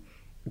win.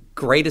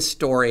 Greatest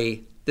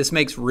story. This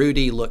makes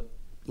Rudy look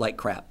like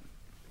crap.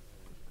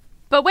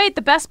 But wait,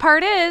 the best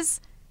part is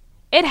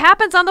it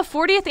happens on the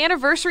 40th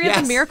anniversary of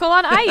the Miracle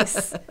on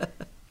Ice.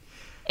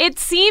 It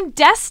seemed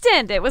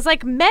destined. It was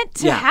like meant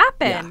to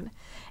happen.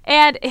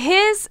 And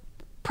his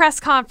press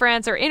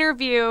conference or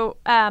interview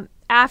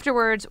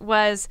afterwards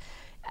was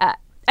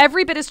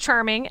every bit as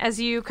charming as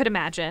you could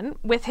imagine,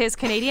 with his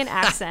Canadian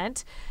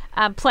accent,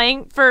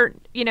 playing for,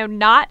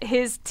 not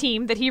his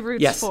team that he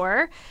roots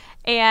for,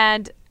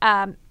 and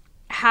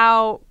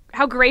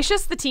how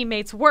gracious the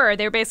teammates were.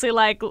 They were basically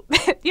like,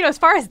 as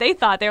far as they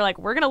thought, they're like,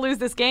 we're going to lose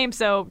this game,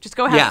 so just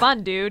go have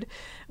fun, dude.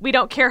 We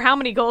don't care how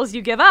many goals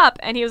you give up.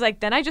 And he was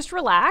like, then I just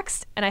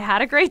relaxed and I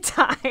had a great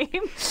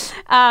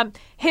time.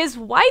 His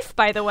wife,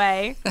 by the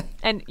way,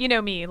 and you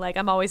know me, like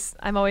I'm always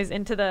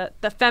into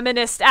the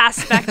feminist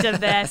aspect of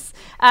this.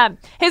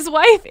 His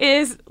wife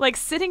is like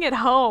sitting at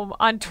home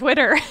on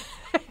Twitter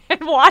and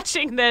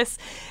watching this,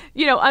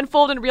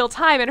 unfold in real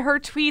time. And her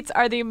tweets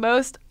are the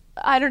most,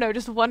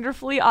 just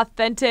wonderfully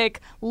authentic,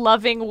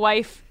 loving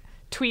wife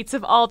tweets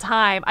of all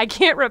time. I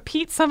can't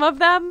repeat some of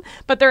them,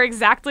 but they're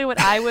exactly what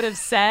I would have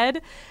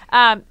said.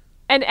 And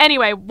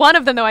anyway, one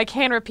of them, though, I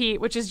can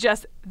repeat, which is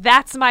just,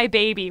 "That's my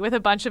baby," with a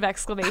bunch of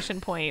exclamation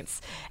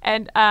points.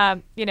 And,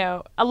 a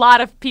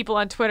lot of people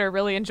on Twitter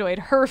really enjoyed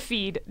her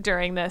feed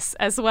during this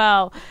as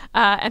well,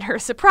 and her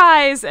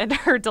surprise and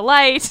her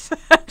delight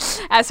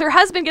as her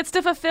husband gets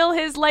to fulfill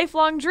his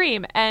lifelong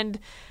dream. And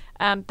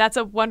that's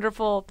a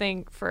wonderful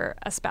thing for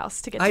a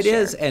spouse to get to share. It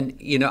is. And,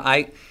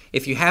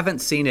 if you haven't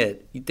seen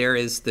it, there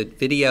is the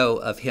video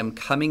of him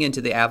coming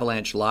into the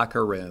Avalanche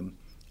locker room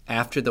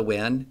after the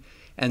win.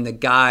 and the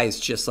guys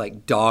just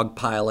like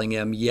dogpiling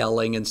him,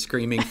 yelling and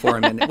screaming for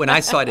him. And when I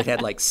saw it, it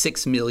had like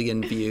 6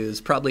 million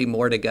views, probably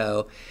more to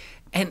go.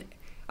 And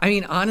I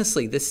mean,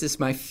 honestly, this is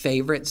my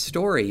favorite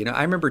story. You know,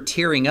 I remember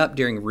tearing up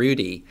during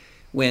Rudy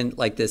when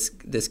like this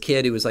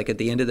kid who was like at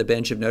the end of the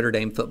bench of Notre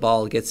Dame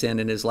football gets in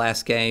his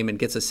last game and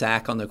gets a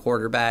sack on the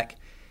quarterback.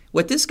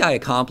 What this guy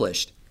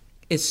accomplished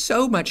is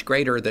so much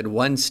greater than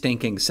one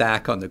stinking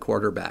sack on the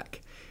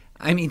quarterback.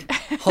 I mean,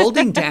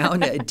 holding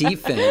down a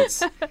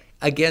defense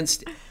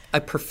against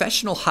a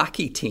professional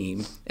hockey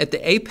team at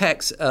the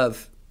apex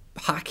of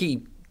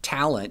hockey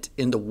talent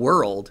in the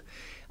world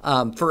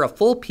for a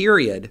full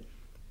period.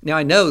 Now,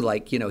 I know,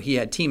 like, you know, he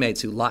had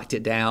teammates who locked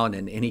it down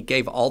and he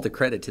gave all the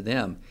credit to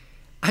them.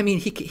 I mean,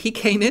 he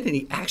came in and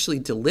he actually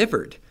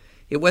delivered.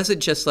 It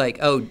wasn't just like,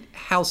 oh,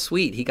 how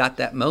sweet he got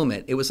that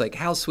moment. It was like,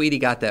 how sweet he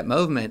got that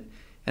moment.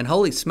 And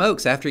holy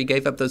smokes, after he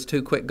gave up those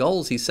 2 quick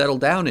goals, he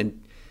settled down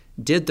and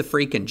did the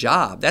freaking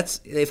job. That's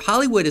if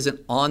Hollywood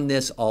isn't on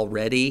this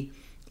already,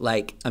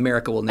 like,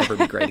 America will never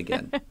be great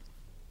again.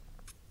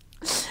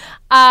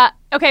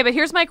 Okay, but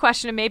here's my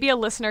question, and maybe a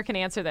listener can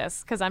answer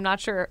this because I'm not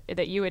sure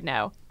that you would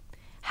know.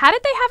 How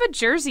did they have a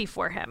jersey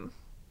for him?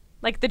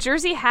 Like, the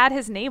jersey had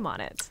his name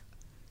on it.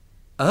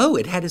 Oh,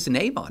 it had his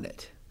name on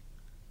it.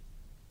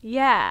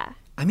 Yeah.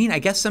 I mean, I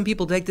guess some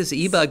people take this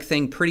e-bug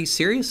thing pretty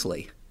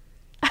seriously.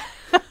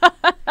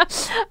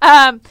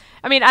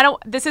 I mean,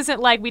 this isn't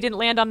like we didn't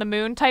land on the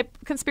moon type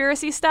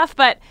conspiracy stuff,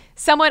 but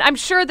I'm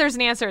sure there's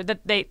an answer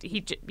that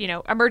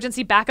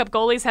emergency backup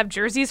goalies have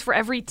jerseys for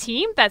every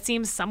team. That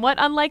seems somewhat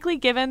unlikely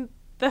given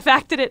the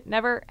fact that it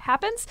never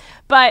happens,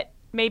 but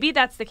maybe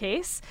that's the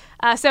case.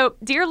 So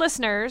dear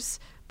listeners,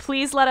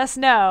 please let us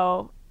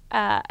know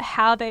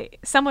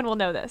someone will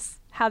know this,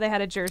 how they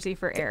had a jersey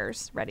for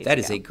Ayers ready to go. That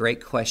is a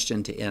great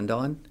question to end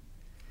on.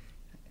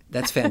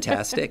 That's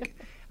fantastic.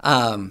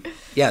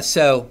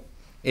 So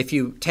if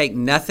you take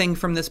nothing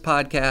from this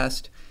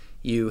podcast,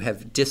 you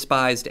have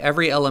despised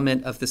every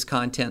element of this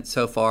content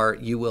so far,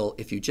 you will,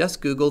 if you just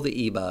Google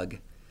the e-bug,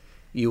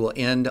 you will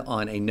end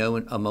on a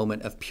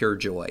moment of pure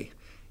joy.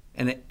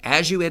 And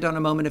as you end on a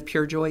moment of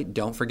pure joy,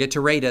 don't forget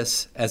to rate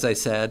us, as I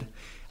said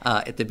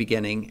at the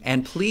beginning.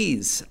 And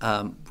please,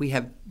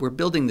 we're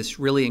building this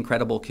really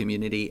incredible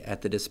community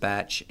at The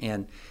Dispatch.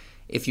 And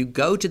if you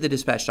go to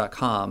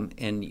thedispatch.com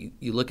and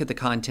you look at the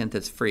content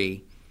that's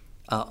free,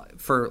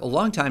 for a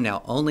long time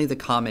now, only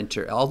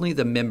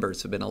the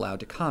members have been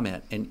allowed to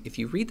comment. And if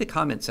you read the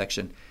comment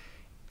section,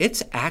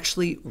 it's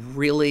actually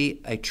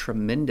really a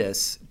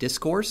tremendous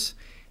discourse,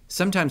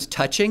 sometimes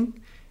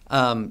touching.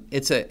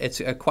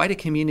 It's quite a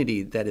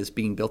community that is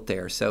being built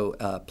there. So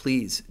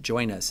please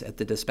join us at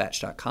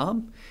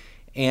thedispatch.com.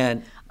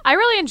 And I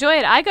really enjoy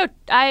it.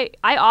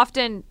 I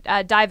often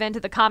dive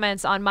into the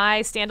comments on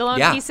my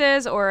standalone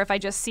pieces, or if I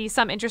just see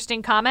some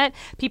interesting comment,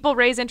 people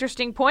raise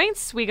interesting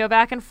points. We go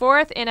back and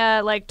forth in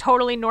a like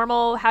totally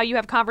normal how you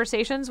have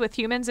conversations with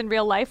humans in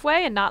real life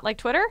way, and not like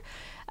Twitter.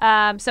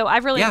 So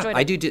I've really enjoyed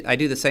it. I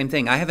do the same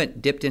thing. I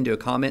haven't dipped into a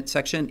comment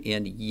section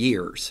in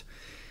years.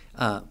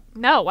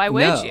 No, why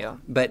would you?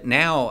 But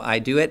now I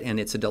do it, and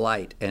it's a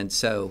delight. And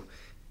so,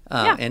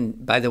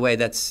 and by the way,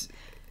 that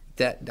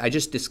I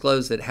just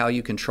disclosed that how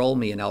you control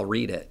me, and I'll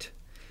read it.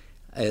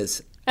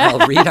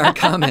 I'll read our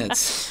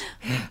comments.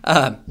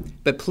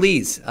 But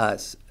please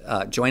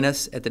join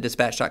us at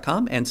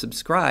thedispatch.com and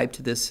subscribe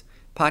to this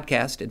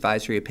podcast,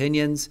 Advisory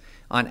Opinions,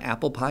 on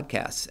Apple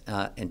Podcasts.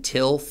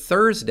 Until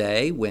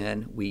Thursday,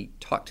 when we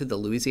talk to the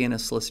Louisiana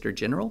Solicitor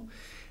General,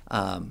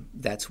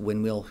 that's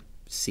when we'll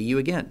see you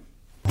again.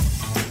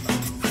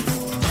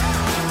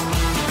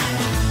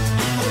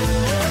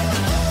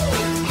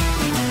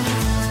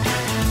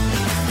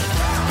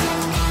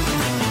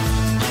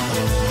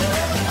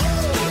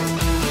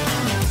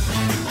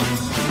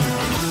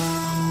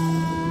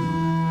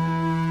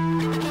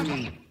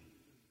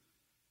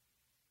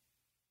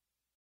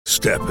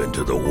 Step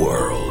into the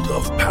world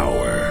of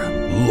power,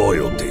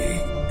 loyalty,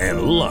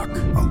 and luck.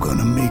 I'm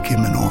gonna make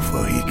him an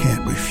offer he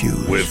can't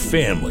refuse. With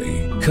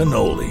family,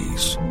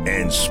 cannolis,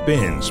 and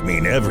spins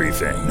mean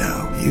everything.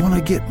 Now, you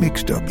wanna get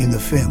mixed up in the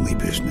family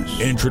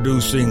business.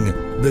 Introducing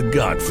The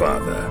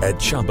Godfather at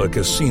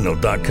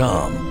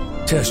ChumbaCasino.com.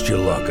 Test your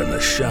luck in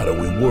the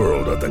shadowy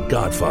world of The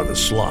Godfather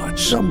slot.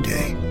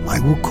 Someday, I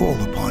will call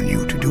upon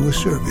you to do a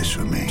service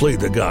for me. Play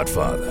The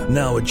Godfather,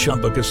 now at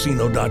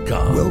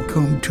ChumbaCasino.com.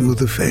 Welcome to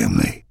the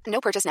family. No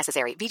purchase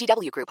necessary.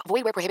 VGW Group.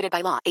 Void where prohibited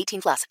by law.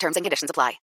 18+. Terms and conditions apply.